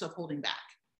can feel yourself holding back,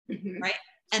 right?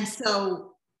 And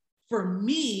so for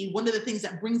me, one of the things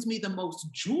that brings me the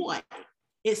most joy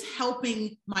is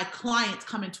helping my clients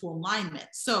come into alignment.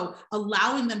 So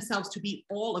allowing themselves to be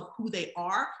all of who they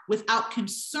are without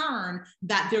concern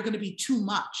that they're going to be too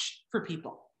much for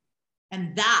people.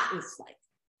 And that is like,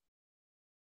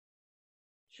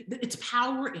 it's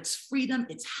power, it's freedom,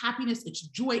 it's happiness, it's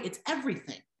joy, it's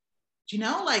everything. Do you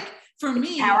know, like, for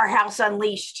me, powerhouse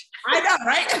unleashed. I know,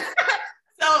 right?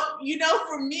 So, you know,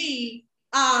 for me,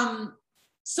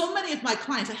 so many of my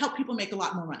clients, I help people make a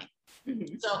lot more money.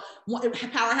 So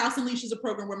Powerhouse Unleashed is a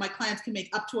program where my clients can make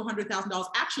up to $100,000,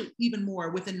 actually even more,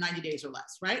 within 90 days or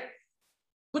less, right?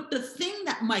 But the thing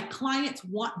that my clients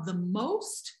want the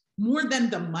most, more than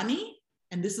the money,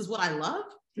 and this is what I love,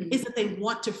 is that they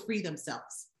want to free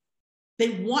themselves.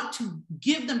 They want to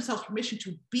give themselves permission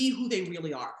to be who they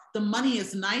really are. The money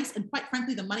is nice. And quite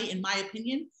frankly, the money, in my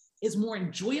opinion, is more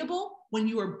enjoyable when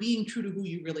you are being true to who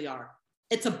you really are.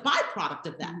 It's a byproduct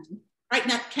of that. Right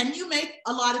now, can you make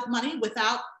a lot of money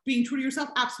without being true to yourself?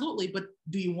 Absolutely. But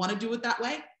do you want to do it that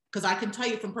way? Because I can tell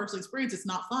you from personal experience, it's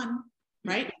not fun,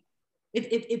 right?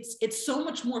 It's so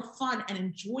much more fun and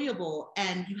enjoyable,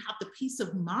 and you have the peace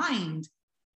of mind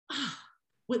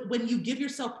when you give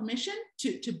yourself permission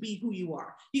to be who you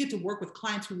are. You get to work with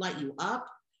clients who light you up.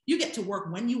 You get to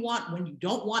work when you want, when you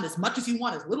don't want, as much as you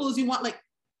want, as little as you want. Like,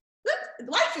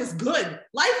 life is good.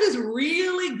 Life is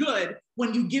really good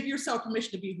when you give yourself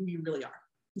permission to be who you really are.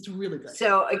 It's really good.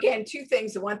 So again, two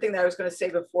things. The one thing that I was going to say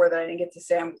before that I didn't get to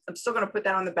say, I'm still going to put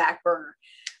that on the back burner.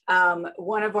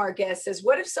 One of our guests says,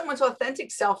 what if someone's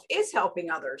authentic self is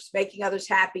helping others, making others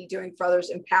happy, doing for others,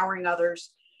 empowering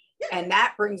others, and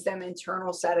that brings them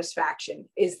internal satisfaction?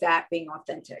 Is that being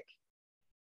authentic?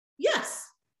 Yes.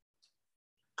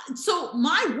 So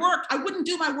my work, I wouldn't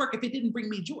do my work if it didn't bring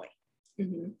me joy.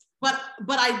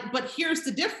 But here's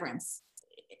the difference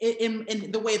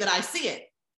in the way that I see it.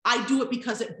 I do it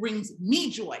because it brings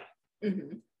me joy.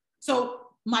 So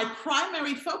my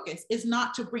primary focus is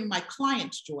not to bring my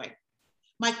clients joy.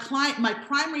 My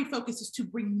primary focus is to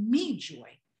bring me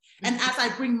joy. And as I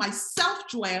bring myself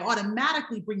joy, I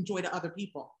automatically bring joy to other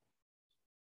people.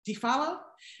 Do you follow?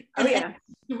 And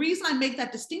the reason I make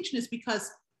that distinction is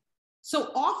because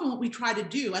So often what we try to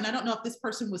do, and I don't know if this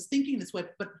person was thinking this way,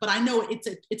 but I know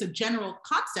it's a general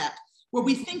concept where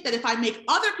we think that if I make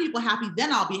other people happy,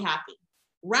 then I'll be happy,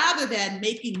 rather than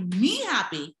making me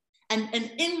happy. And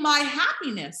in my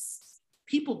happiness,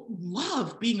 people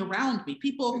love being around me.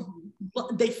 People,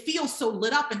 they feel so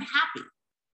lit up and happy,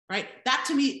 right? That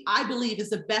to me, I believe is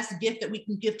the best gift that we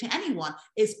can give to anyone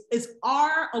is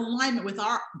our alignment with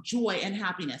our joy and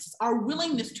happiness. It's our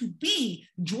willingness to be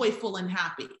joyful and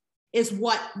happy is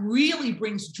what really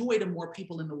brings joy to more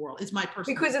people in the world, is my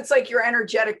personal. Because it's like your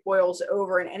energetic boils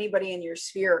over and anybody in your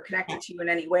sphere connected to you in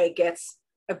any way gets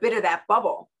a bit of that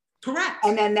bubble. Correct.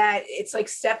 And then that it's like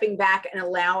stepping back and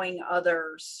allowing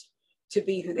others to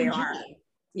be who they are.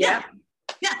 Yeah.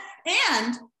 Yeah.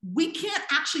 And we can't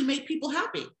actually make people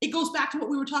happy. It goes back to what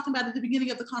we were talking about at the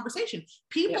beginning of the conversation.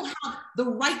 People have the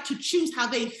right to choose how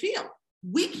they feel.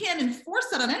 We can't enforce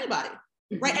that on anybody.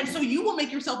 Right. And so you will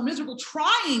make yourself miserable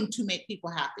trying to make people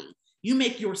happy. You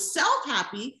make yourself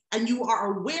happy and you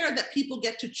are aware that people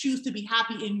get to choose to be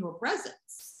happy in your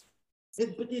presence.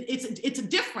 It's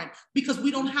different because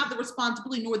we don't have the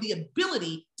responsibility nor the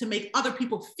ability to make other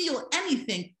people feel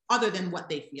anything other than what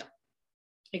they feel.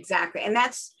 Exactly. And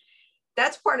that's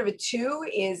part of it too,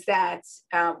 is that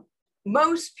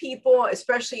most people,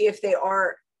 especially if they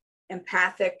are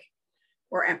empathic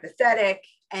or empathetic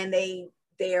and they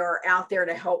are out there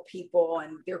to help people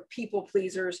and they're people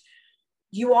pleasers,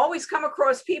 you always come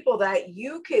across people that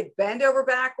you could bend over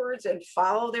backwards and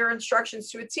follow their instructions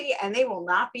to a T, and they will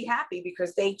not be happy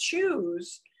because they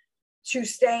choose to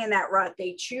stay in that rut.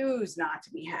 They choose not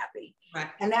to be happy. Right.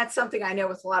 And that's something I know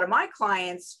with a lot of my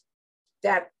clients,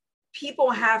 that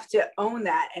people have to own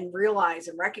that and realize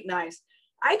and recognize,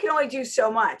 I can only do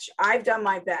so much. I've done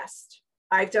my best.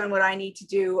 I've done what I need to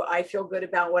do. I feel good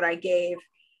about what I gave.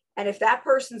 And if that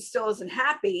person still isn't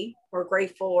happy or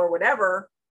grateful or whatever,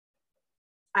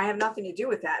 I have nothing to do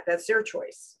with that. That's their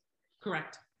choice.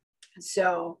 Correct.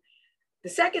 So the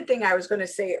second thing I was going to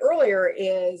say earlier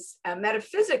is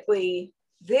metaphysically,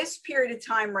 this period of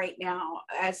time right now,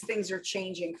 as things are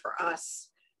changing for us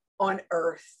on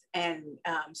Earth and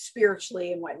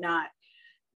spiritually and whatnot,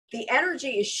 the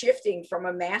energy is shifting from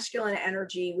a masculine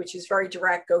energy, which is very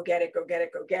direct, go get it, go get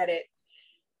it, go get it,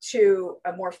 to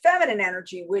a more feminine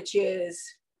energy, which is,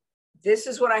 this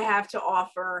is what I have to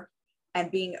offer, and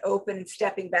being open and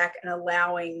stepping back and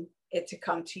allowing it to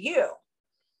come to you,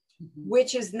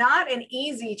 which is not an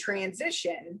easy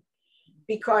transition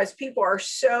because people are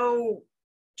so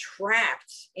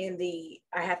trapped in the,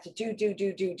 I have to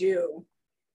do,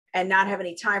 and not have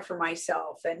any time for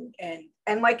myself.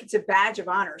 And like, it's a badge of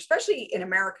honor, especially in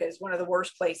America is one of the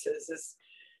worst places, is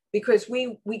because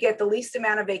we get the least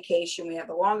amount of vacation. We have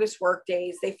the longest work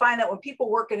days. They find that when people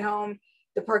work at home,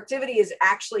 the productivity is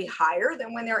actually higher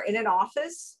than when they're in an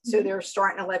office. So they're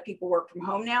starting to let people work from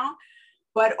home now,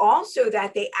 but also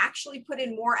that they actually put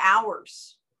in more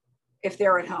hours if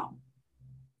they're at home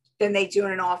than they do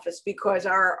in an office, because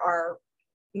our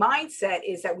mindset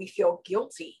is that we feel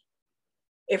guilty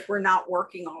if we're not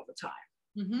working all the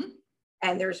time.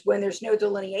 And when there's no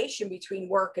delineation between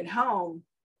work and home,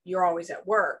 you're always at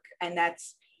work. And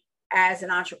that's, as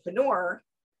an entrepreneur,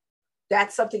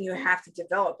 that's something you have to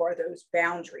develop, are those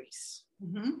boundaries.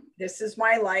 This is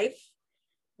my life.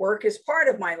 Work is part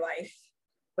of my life,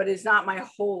 but it's not my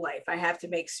whole life. I have to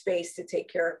make space to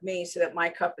take care of me so that my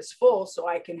cup is full so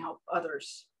I can help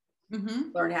others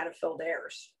learn how to fill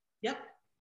theirs. Yep.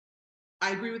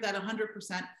 I agree with that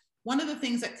 100%. One of the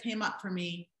things that came up for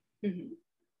me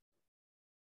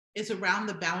is around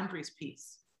the boundaries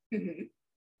piece.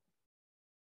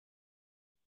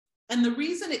 And the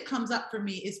reason it comes up for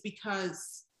me is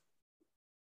because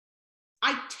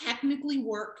I technically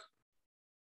work.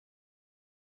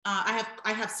 I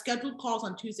have scheduled calls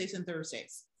on Tuesdays and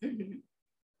Thursdays.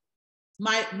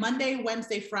 My Monday,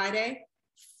 Wednesday, Friday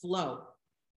flow.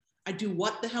 I do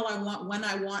what the hell I want, when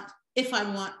I want, if I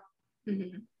want.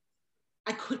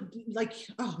 I couldn't, like,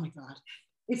 oh my God.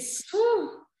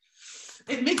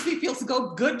 It makes me feel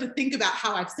so good to think about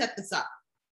how I've set this up.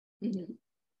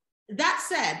 That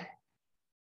said,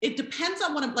 it depends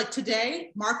on what I'm like.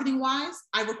 Today, marketing wise,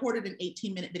 I recorded an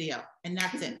 18-minute video and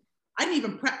that's it. I didn't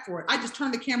even prep for it. I just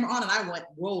turned the camera on and I went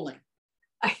rolling.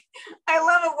 I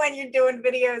love it when you're doing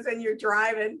videos and you're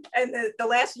driving, and the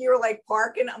last year, like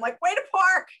parking, I'm like, way to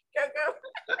park, go.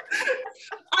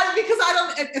 Because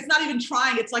it's not even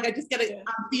trying. It's like, I just get it.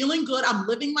 I'm feeling good. I'm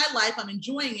living my life. I'm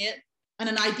enjoying it. And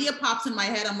an idea pops in my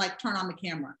head. I'm like, turn on the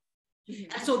camera.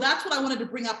 And so that's what I wanted to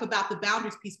bring up about the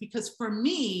boundaries piece, because for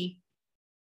me,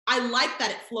 I like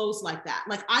that it flows like that.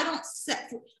 Like, I don't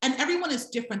set, and everyone is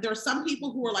different. There are some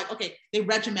people who are like, okay, they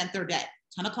regiment their day.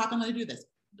 10 o'clock, I'm going to do this.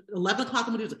 11 o'clock,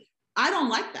 I'm going to do this. I don't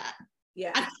like that.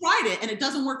 Yeah. I've tried it and it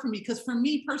doesn't work for me because for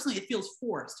me personally, it feels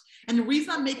forced. And the reason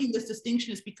I'm making this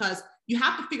distinction is because you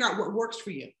have to figure out what works for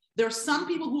you. There are some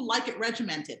people who like it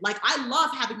regimented. Like I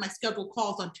love having my scheduled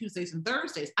calls on Tuesdays and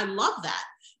Thursdays. I love that.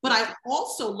 But I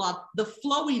also love the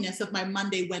flowiness of my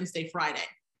Monday, Wednesday, Friday.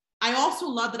 I also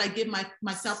love that I give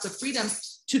myself the freedom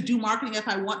to do marketing if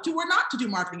I want to, or not to do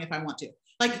marketing if I want to.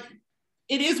 Like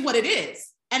it is what it is.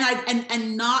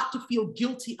 And not to feel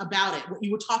guilty about it, what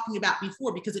you were talking about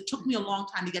before, because it took me a long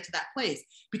time to get to that place.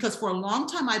 Because for a long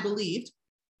time, I believed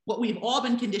what we've all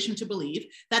been conditioned to believe,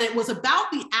 that it was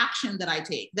about the action that I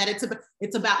take, that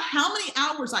it's about how many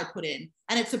hours I put in,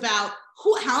 and it's about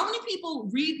how many people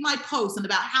read my posts, and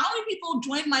about how many people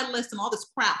join my list and all this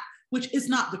crap, which is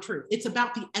not the truth. It's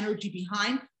about the energy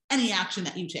behind any action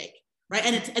that you take, right?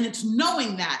 And it's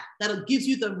knowing that it gives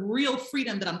you the real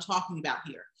freedom that I'm talking about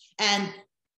here. And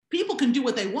people can do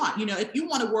what they want. You know, if you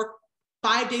want to work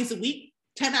 5 days a week,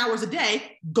 10 hours a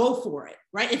day, go for it,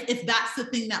 right? If that's the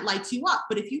thing that lights you up.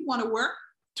 But if you want to work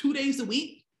 2 days a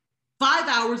week, 5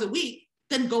 hours a week,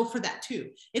 then go for that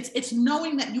too. It's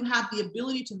knowing that you have the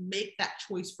ability to make that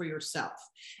choice for yourself,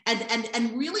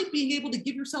 and really being able to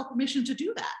give yourself permission to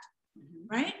do that,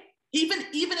 right? Even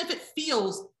if it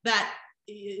feels that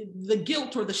the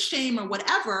guilt or the shame or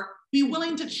whatever, be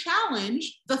willing to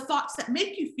challenge the thoughts that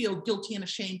make you feel guilty and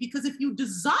ashamed, because if you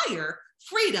desire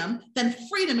freedom, then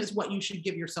freedom is what you should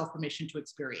give yourself permission to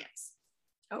experience.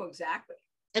 Oh, exactly.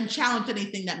 And challenge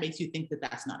anything that makes you think that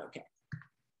that's not okay.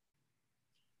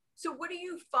 So what do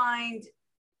you find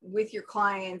with your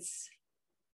clients?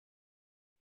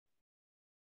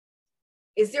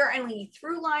 Is there any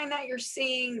through line that you're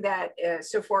seeing that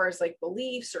so far as like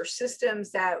beliefs or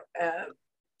systems that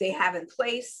they have in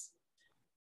place?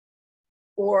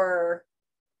 Or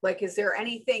like, is there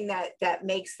anything that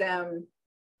makes them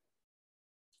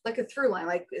like a through line,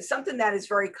 like something that is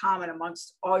very common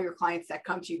amongst all your clients that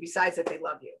come to you, besides that they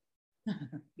love you,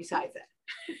 besides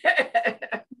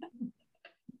that?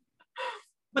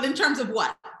 But in terms of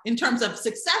what? In terms of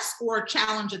success or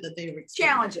challenges that they've experienced?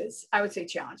 Challenges. I would say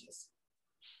challenges.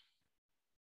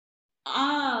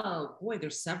 Oh, boy,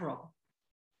 there's several.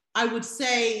 I would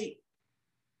say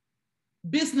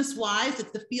business-wise,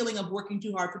 it's the feeling of working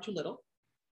too hard for too little.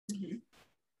 Mm-hmm.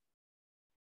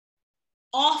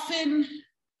 Often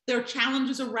there are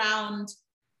challenges around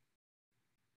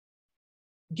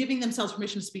giving themselves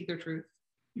permission to speak their truth,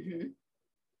 mm-hmm.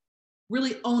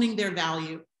 really owning their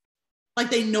value. Like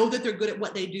they know that they're good at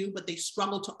what they do, but they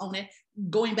struggle to own it.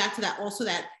 Going back to that also,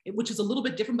 which is a little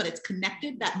bit different, but it's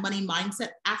connected, that money mindset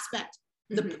aspect,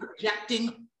 mm-hmm. the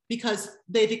projecting, because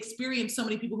they've experienced so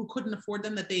many people who couldn't afford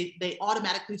them that they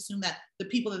automatically assume that the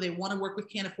people that they want to work with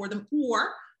can't afford them,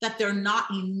 or that they're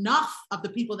not enough of the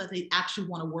people that they actually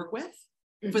want to work with,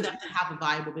 mm-hmm. for them to have a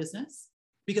viable business.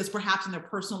 Because perhaps in their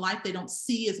personal life, they don't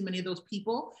see as many of those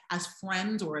people as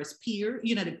friends or as peers,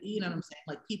 you know what I'm saying?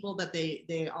 Like people that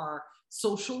they are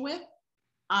social with.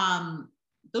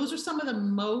 Those are some of the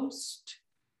most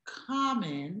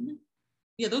common.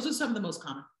 Yeah, those are some of the most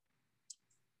common.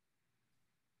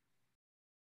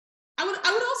 I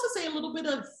would also say a little bit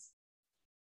of,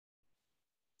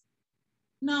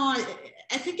 no,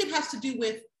 I think it has to do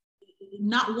with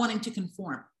not wanting to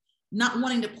conform, not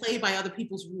wanting to play by other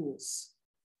people's rules,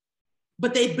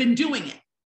 but they've been doing it.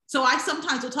 So I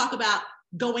sometimes will talk about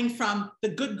going from the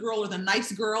good girl or the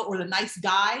nice girl or the nice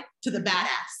guy to the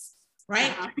badass,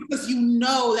 right? Uh-huh. Because you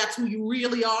know that's who you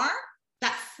really are,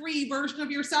 that free version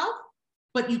of yourself,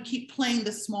 but you keep playing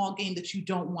the small game that you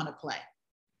don't want to play,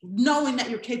 knowing that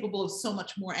you're capable of so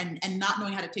much more, and not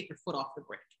knowing how to take your foot off the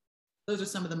brake. Those are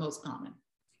some of the most common.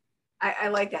 I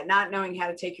like that, not knowing how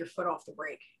to take your foot off the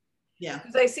brake. Yeah.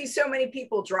 Because I see so many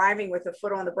people driving with the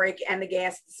foot on the brake and the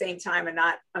gas at the same time and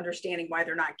not understanding why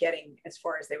they're not getting as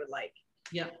far as they would like.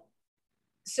 Yeah.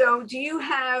 So do you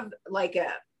have like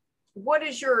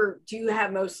do you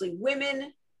have mostly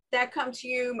women that come to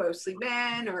you, mostly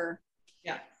men, or?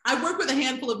 Yeah, I work with a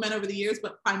handful of men over the years,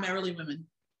 but primarily women.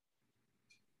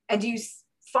 And do you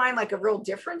find like a real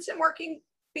difference in working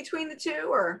between the two,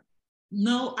 or?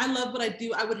 No, I love what I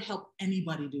do. I would help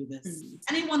anybody do this.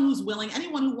 Mm-hmm. Anyone who's willing,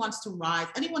 anyone who wants to rise,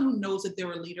 anyone who knows that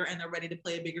they're a leader and they're ready to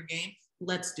play a bigger game,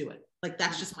 let's do it. Like,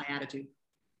 that's just my attitude.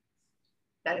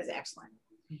 That is excellent.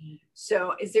 Mm-hmm.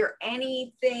 So is there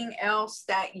anything else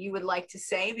that you would like to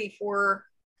say before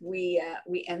we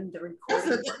end the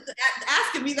recording?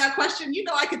 Asking me that question, you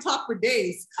know, I could talk for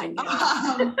days. I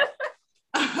know.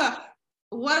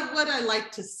 What would I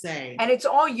like to say? And it's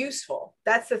all useful.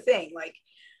 That's the thing. Like,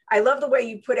 I love the way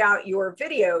you put out your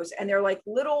videos, and they're like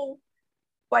little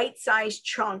bite-sized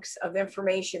chunks of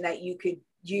information that you could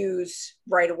use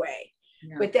right away.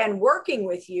 Yeah. But then working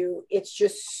with you, it's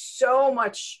just so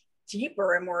much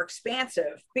deeper and more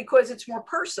expansive because it's more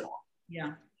personal.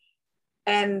 Yeah.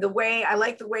 And I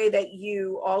like the way that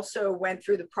you also went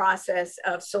through the process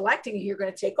of selecting who you're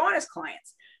going to take on as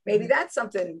clients. Maybe that's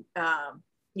something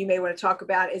you may want to talk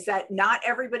about, is that not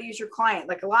everybody is your client.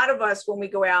 Like a lot of us, when we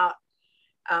go out,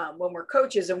 when we're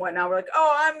coaches and whatnot, we're like,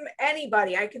 oh, I'm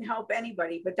anybody, I can help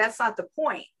anybody. But that's not the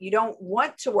point. You don't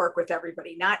want to work with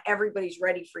everybody. Not everybody's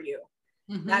ready for you.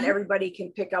 Mm-hmm. Not everybody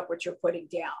can pick up what you're putting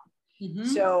down.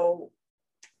 Mm-hmm. So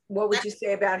what would you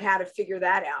say about how to figure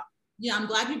that out? Yeah, I'm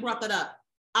glad you brought that up.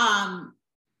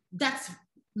 That's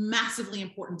massively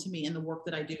important to me in the work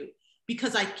that I do,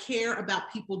 because I care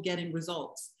about people getting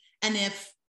results. And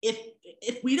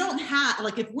if we don't have,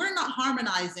 like, if we're not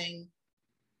harmonizing,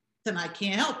 then I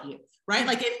can't help you, right?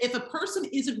 Like if a person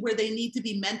isn't where they need to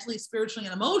be mentally, spiritually,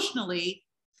 and emotionally,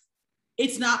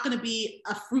 it's not going to be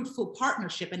a fruitful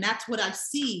partnership. And that's what I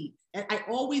see. I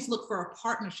always look for a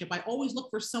partnership. I always look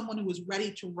for someone who is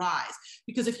ready to rise,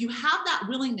 because if you have that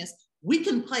willingness, we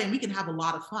can play and we can have a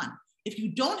lot of fun. If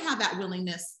you don't have that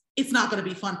willingness, it's not going to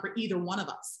be fun for either one of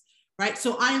us, right?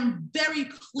 So I am very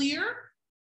clear,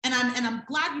 and I'm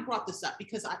glad you brought this up,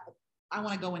 because I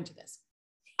want to go into this.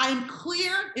 I'm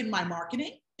clear in my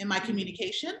marketing, in my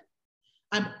communication.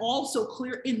 I'm also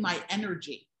clear in my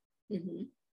energy. Mm-hmm.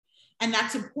 And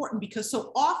that's important, because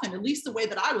so often, at least the way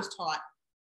that I was taught,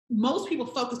 most people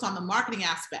focus on the marketing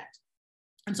aspect.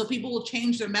 And so people will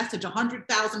change their message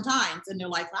 100,000 times and they're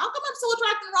like, how come I'm still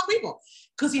attracting the wrong people?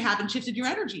 Because you haven't shifted your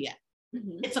energy yet.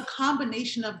 Mm-hmm. It's a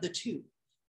combination of the two.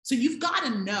 So you've got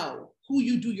to know who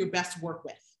you do your best work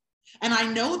with. And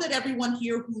I know that everyone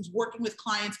here who's working with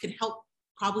clients can help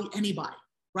probably anybody,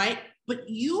 right? But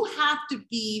you have to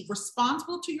be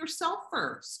responsible to yourself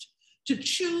first to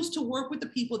choose to work with the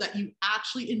people that you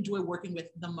actually enjoy working with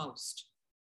the most,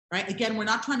 right? Again, we're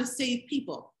not trying to save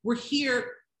people. We're here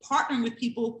partnering with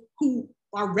people who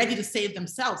are ready to save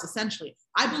themselves, essentially.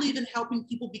 I believe in helping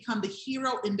people become the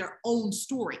hero in their own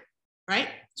story, right?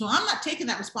 So I'm not taking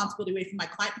that responsibility away from my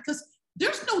client, because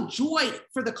there's no joy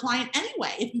for the client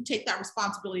anyway if you take that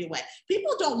responsibility away.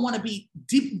 People don't want to be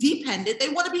dependent. They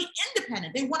want to be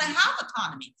independent. They want to have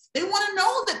autonomy. They want to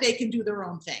know that they can do their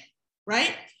own thing,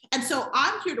 right? And so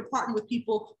I'm here to partner with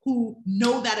people who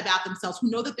know that about themselves, who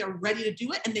know that they're ready to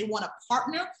do it, and they want a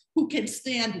partner who can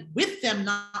stand with them,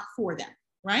 not for them,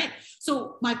 right?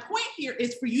 So my point here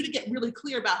is for you to get really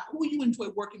clear about who you enjoy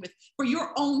working with for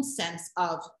your own sense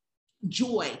of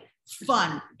joy,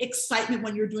 fun, excitement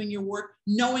when you're doing your work,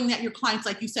 knowing that your clients,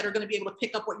 like you said, are going to be able to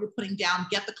pick up what you're putting down,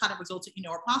 get the kind of results that you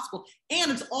know are possible.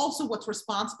 And it's also what's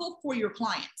responsible for your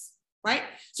clients, right?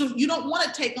 So you don't want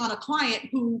to take on a client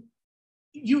who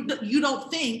you don't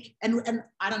think, and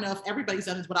I don't know if everybody's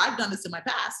done this, but I've done this in my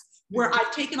past, where I've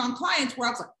taken on clients where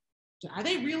I was like, are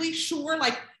they really sure?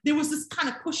 Like there was this kind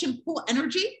of push and pull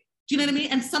energy. Do you know what I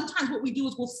mean? And sometimes what we do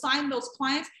is we'll sign those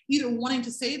clients either wanting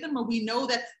to save them, or we know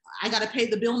that I got to pay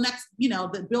the bill next,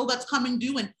 the bill that's coming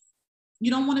due. And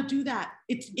you don't want to do that.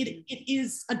 It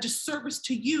is a disservice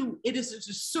to you. It is a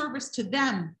disservice to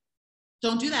them.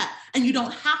 Don't do that. And you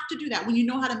don't have to do that. When you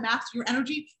know how to master your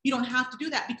energy, you don't have to do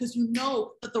that, because you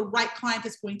know that the right client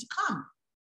is going to come,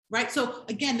 right? So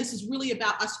again, this is really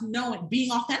about us knowing,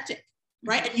 being authentic,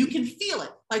 right? And you can feel it.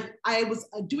 Like I was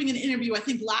doing an interview, I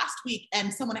think last week,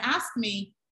 and someone asked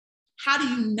me, how do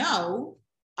you know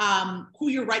who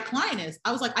your right client is?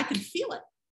 I was like, I can feel it.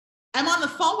 I'm on the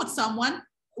phone with someone,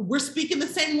 we're speaking the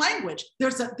same language.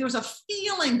 There's a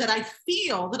feeling that I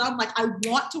feel that I'm like, I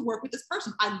want to work with this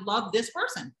person. I love this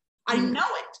person. I know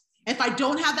it. If I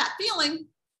don't have that feeling,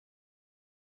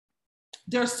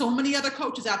 there are so many other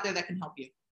coaches out there that can help you,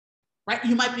 right?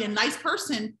 You might be a nice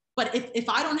person, but if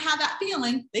I don't have that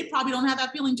feeling, they probably don't have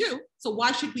that feeling too. So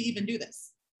why should we even do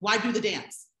this? Why do the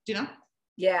dance? Do you know?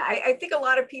 Yeah, I think a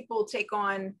lot of people take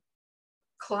on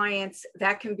clients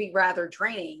that can be rather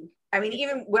draining. I mean,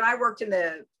 even when I worked in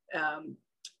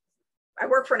I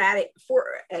worked for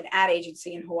an ad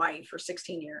agency in Hawaii for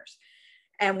 16 years.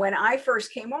 And when I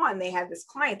first came on, they had this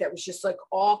client that was just like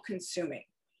all consuming,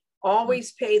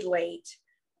 always paid late,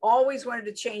 always wanted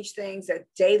to change things a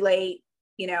day late,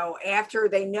 after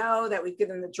they know that we've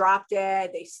given them the drop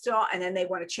dead, and then they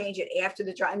want to change it after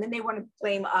the drop, and then they want to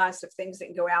blame us if things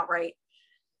didn't go out right.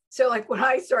 So like what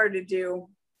I started to do,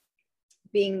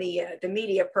 being the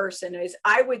media person, is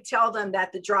I would tell them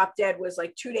that the drop dead was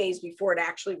like 2 days before it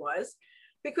actually was,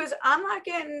 because I'm not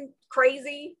getting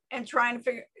crazy and trying to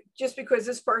figure, just because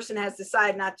this person has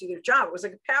decided not to do their job. It was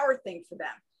like a power thing for them.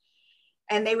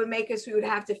 And they would make us, we would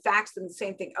have to fax them the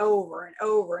same thing over and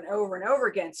over and over and over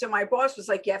again. So my boss was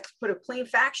like, you have to put a clean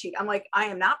fact sheet. I'm like, I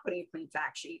am not putting a clean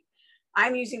fact sheet.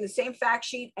 I'm using the same fact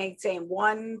sheet and saying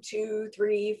 1, 2,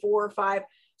 3, 4, 5,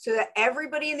 so that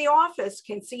everybody in the office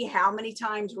can see how many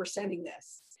times we're sending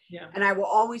this. Yeah. And I will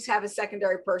always have a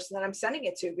secondary person that I'm sending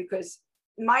it to, because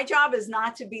my job is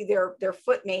not to be their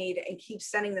foot maid and keep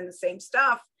sending them the same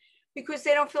stuff, because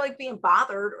they don't feel like being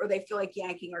bothered or they feel like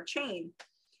yanking our chain.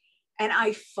 And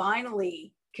I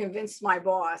finally convinced my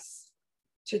boss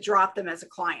to drop them as a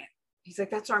client. He's like,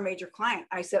 that's our major client.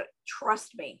 I said,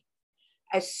 trust me,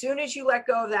 as soon as you let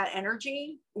go of that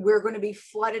energy, we're going to be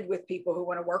flooded with people who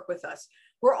want to work with us.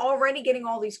 We're already getting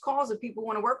all these calls of people who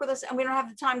want to work with us, and we don't have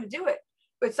the time to do it.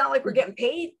 But it's not like we're getting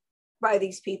paid by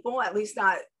these people, at least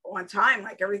not on time.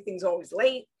 Like everything's always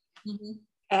late. Mm-hmm.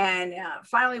 And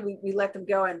finally, we let them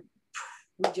go, and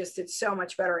we just did so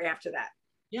much better after that.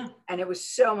 Yeah. And it was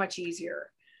so much easier.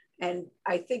 And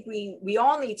I think we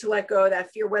all need to let go of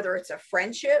that fear, whether it's a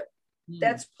friendship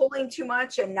that's pulling too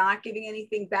much and not giving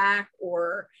anything back,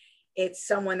 or it's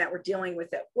someone that we're dealing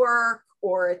with at work,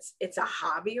 or it's a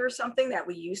hobby or something that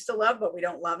we used to love, but we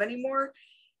don't love anymore.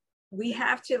 We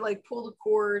have to like pull the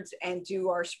cords and do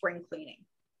our spring cleaning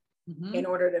in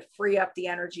order to free up the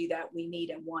energy that we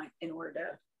need and want in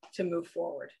order to move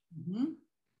forward.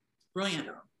 Brilliant.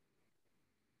 So,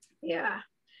 yeah.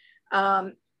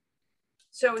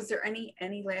 So is there any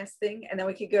last thing? And then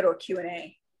we could go to a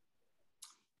Q&A.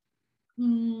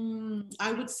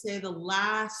 I would say the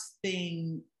last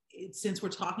thing, since we're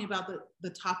talking about the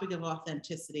topic of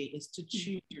authenticity, is to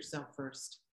choose yourself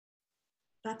first.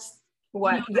 That's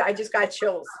what, you know, yeah, I just got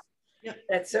chills. Yeah.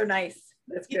 That's so nice.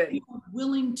 That's good. If you're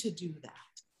willing to do that.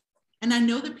 And I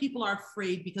know that people are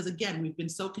afraid because, again, we've been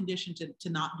so conditioned to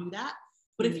not do that.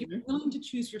 But if you're willing to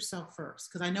choose yourself first,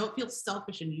 because I know it feels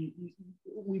selfish, and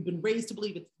we've been raised to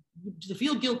believe it, to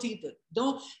feel guilty, to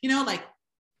don't,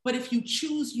 but if you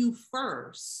choose you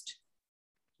first,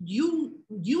 you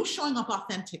showing up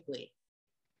authentically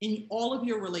in all of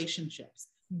your relationships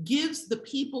gives the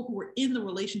people who are in the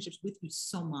relationships with you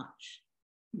so much.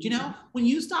 When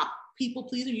you stop people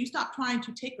pleasing, you stop trying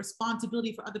to take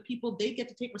responsibility for other people, they get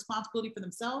to take responsibility for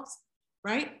themselves,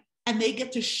 right? And they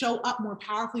get to show up more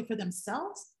powerfully for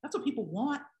themselves. That's what people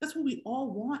want. That's what we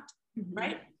all want,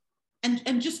 right?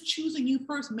 And just choosing you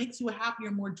first makes you a happier,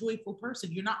 more joyful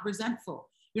person. You're not resentful.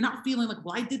 You're not feeling like,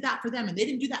 well, I did that for them and they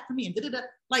didn't do that for me. And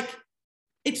like,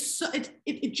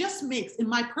 it just makes, in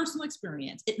my personal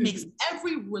experience, it makes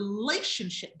every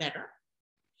relationship better.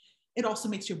 It also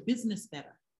makes your business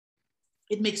better.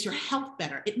 It makes your health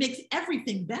better. It makes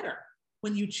everything better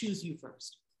when you choose you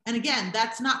first. And again,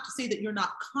 that's not to say that you're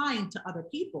not kind to other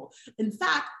people. In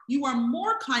fact, you are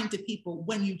more kind to people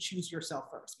when you choose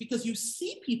yourself first, because you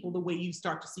see people the way you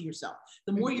start to see yourself.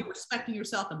 The more you're respecting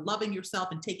yourself and loving yourself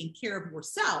and taking care of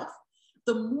yourself,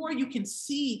 the more you can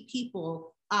see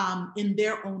people in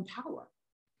their own power,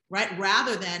 right?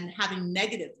 Rather than putting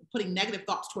negative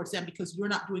thoughts towards them because you're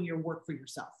not doing your work for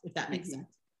yourself, if that makes sense.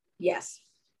 Yes.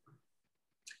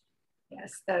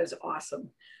 Yes, that is awesome.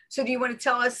 So do you want to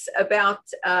tell us about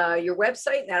your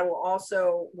website? That will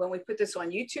also, when we put this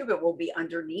on YouTube, it will be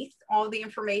underneath all the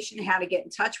information, how to get in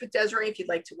touch with Desiree if you'd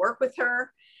like to work with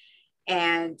her.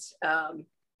 And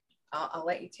I'll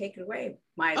let you take it away.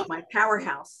 My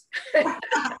powerhouse.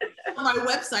 My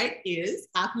website is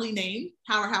aptly named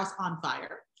Powerhouse on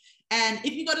Fire. And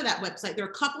if you go to that website, there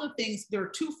are a couple of things. There are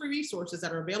 2 free resources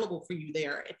that are available for you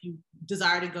there. If you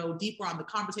desire to go deeper on the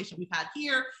conversation we've had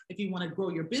here, if you want to grow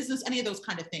your business, any of those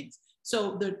kind of things.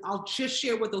 So I'll just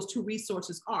share what those 2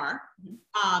 resources are.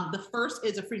 The first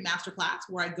is a free masterclass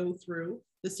where I go through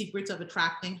the secrets of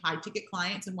attracting high ticket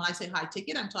clients. And when I say high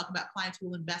ticket, I'm talking about clients who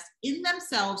will invest in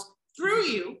themselves through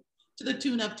you to the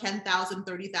tune of $10,000,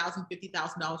 $30,000,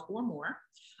 $50,000 or more.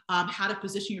 How to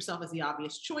position yourself as the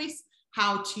obvious choice,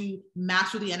 how to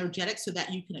master the energetics so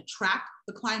that you can attract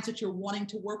the clients that you're wanting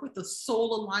to work with, the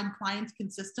soul-aligned clients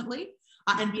consistently,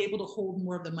 and be able to hold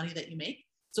more of the money that you make.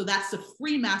 So that's the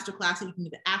free masterclass that you can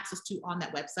get access to on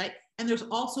that website. And there's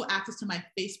also access to my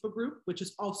Facebook group, which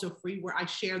is also free, where I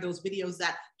share those videos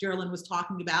that Geraldine was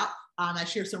talking about. I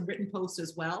share some written posts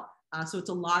as well. So it's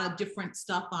a lot of different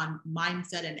stuff on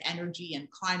mindset and energy and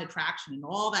client attraction and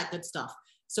all that good stuff.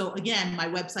 So again, my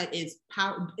website is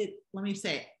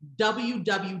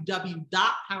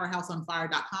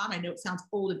www.powerhouseonfire.com. I know it sounds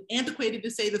old and antiquated to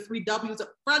say the 3 W's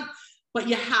up front, but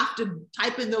you have to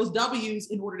type in those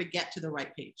W's in order to get to the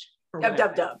right page.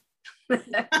 Dub.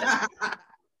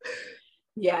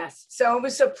 Yes. So it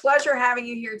was a pleasure having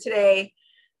you here today.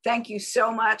 Thank you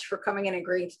so much for coming in and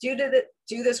agreeing to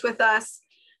do this with us.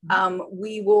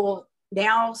 We will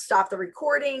now stop the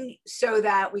recording so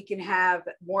that we can have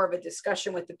more of a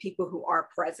discussion with the people who are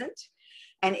present.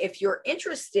 And if you're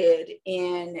interested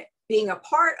in being a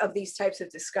part of these types of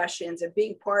discussions and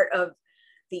being part of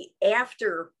the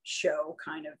after show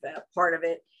kind of part of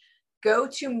it, go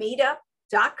to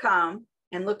meetup.com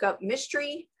and look up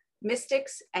Mystery,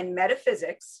 Mystics, and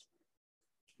Metaphysics.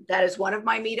 That is one of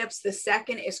my meetups. The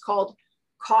second is called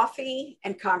Coffee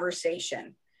and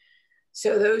Conversation.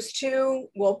 So those two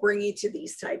will bring you to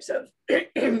these types of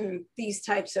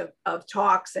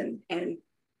talks and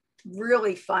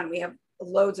really fun. We have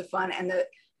loads of fun, and the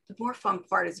more fun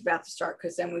part is about to start,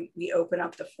 because then we open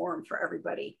up the forum for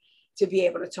everybody to be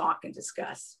able to talk and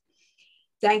discuss.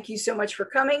 Thank you so much for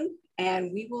coming,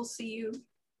 and we will see you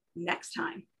next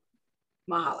time.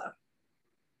 Mahalo.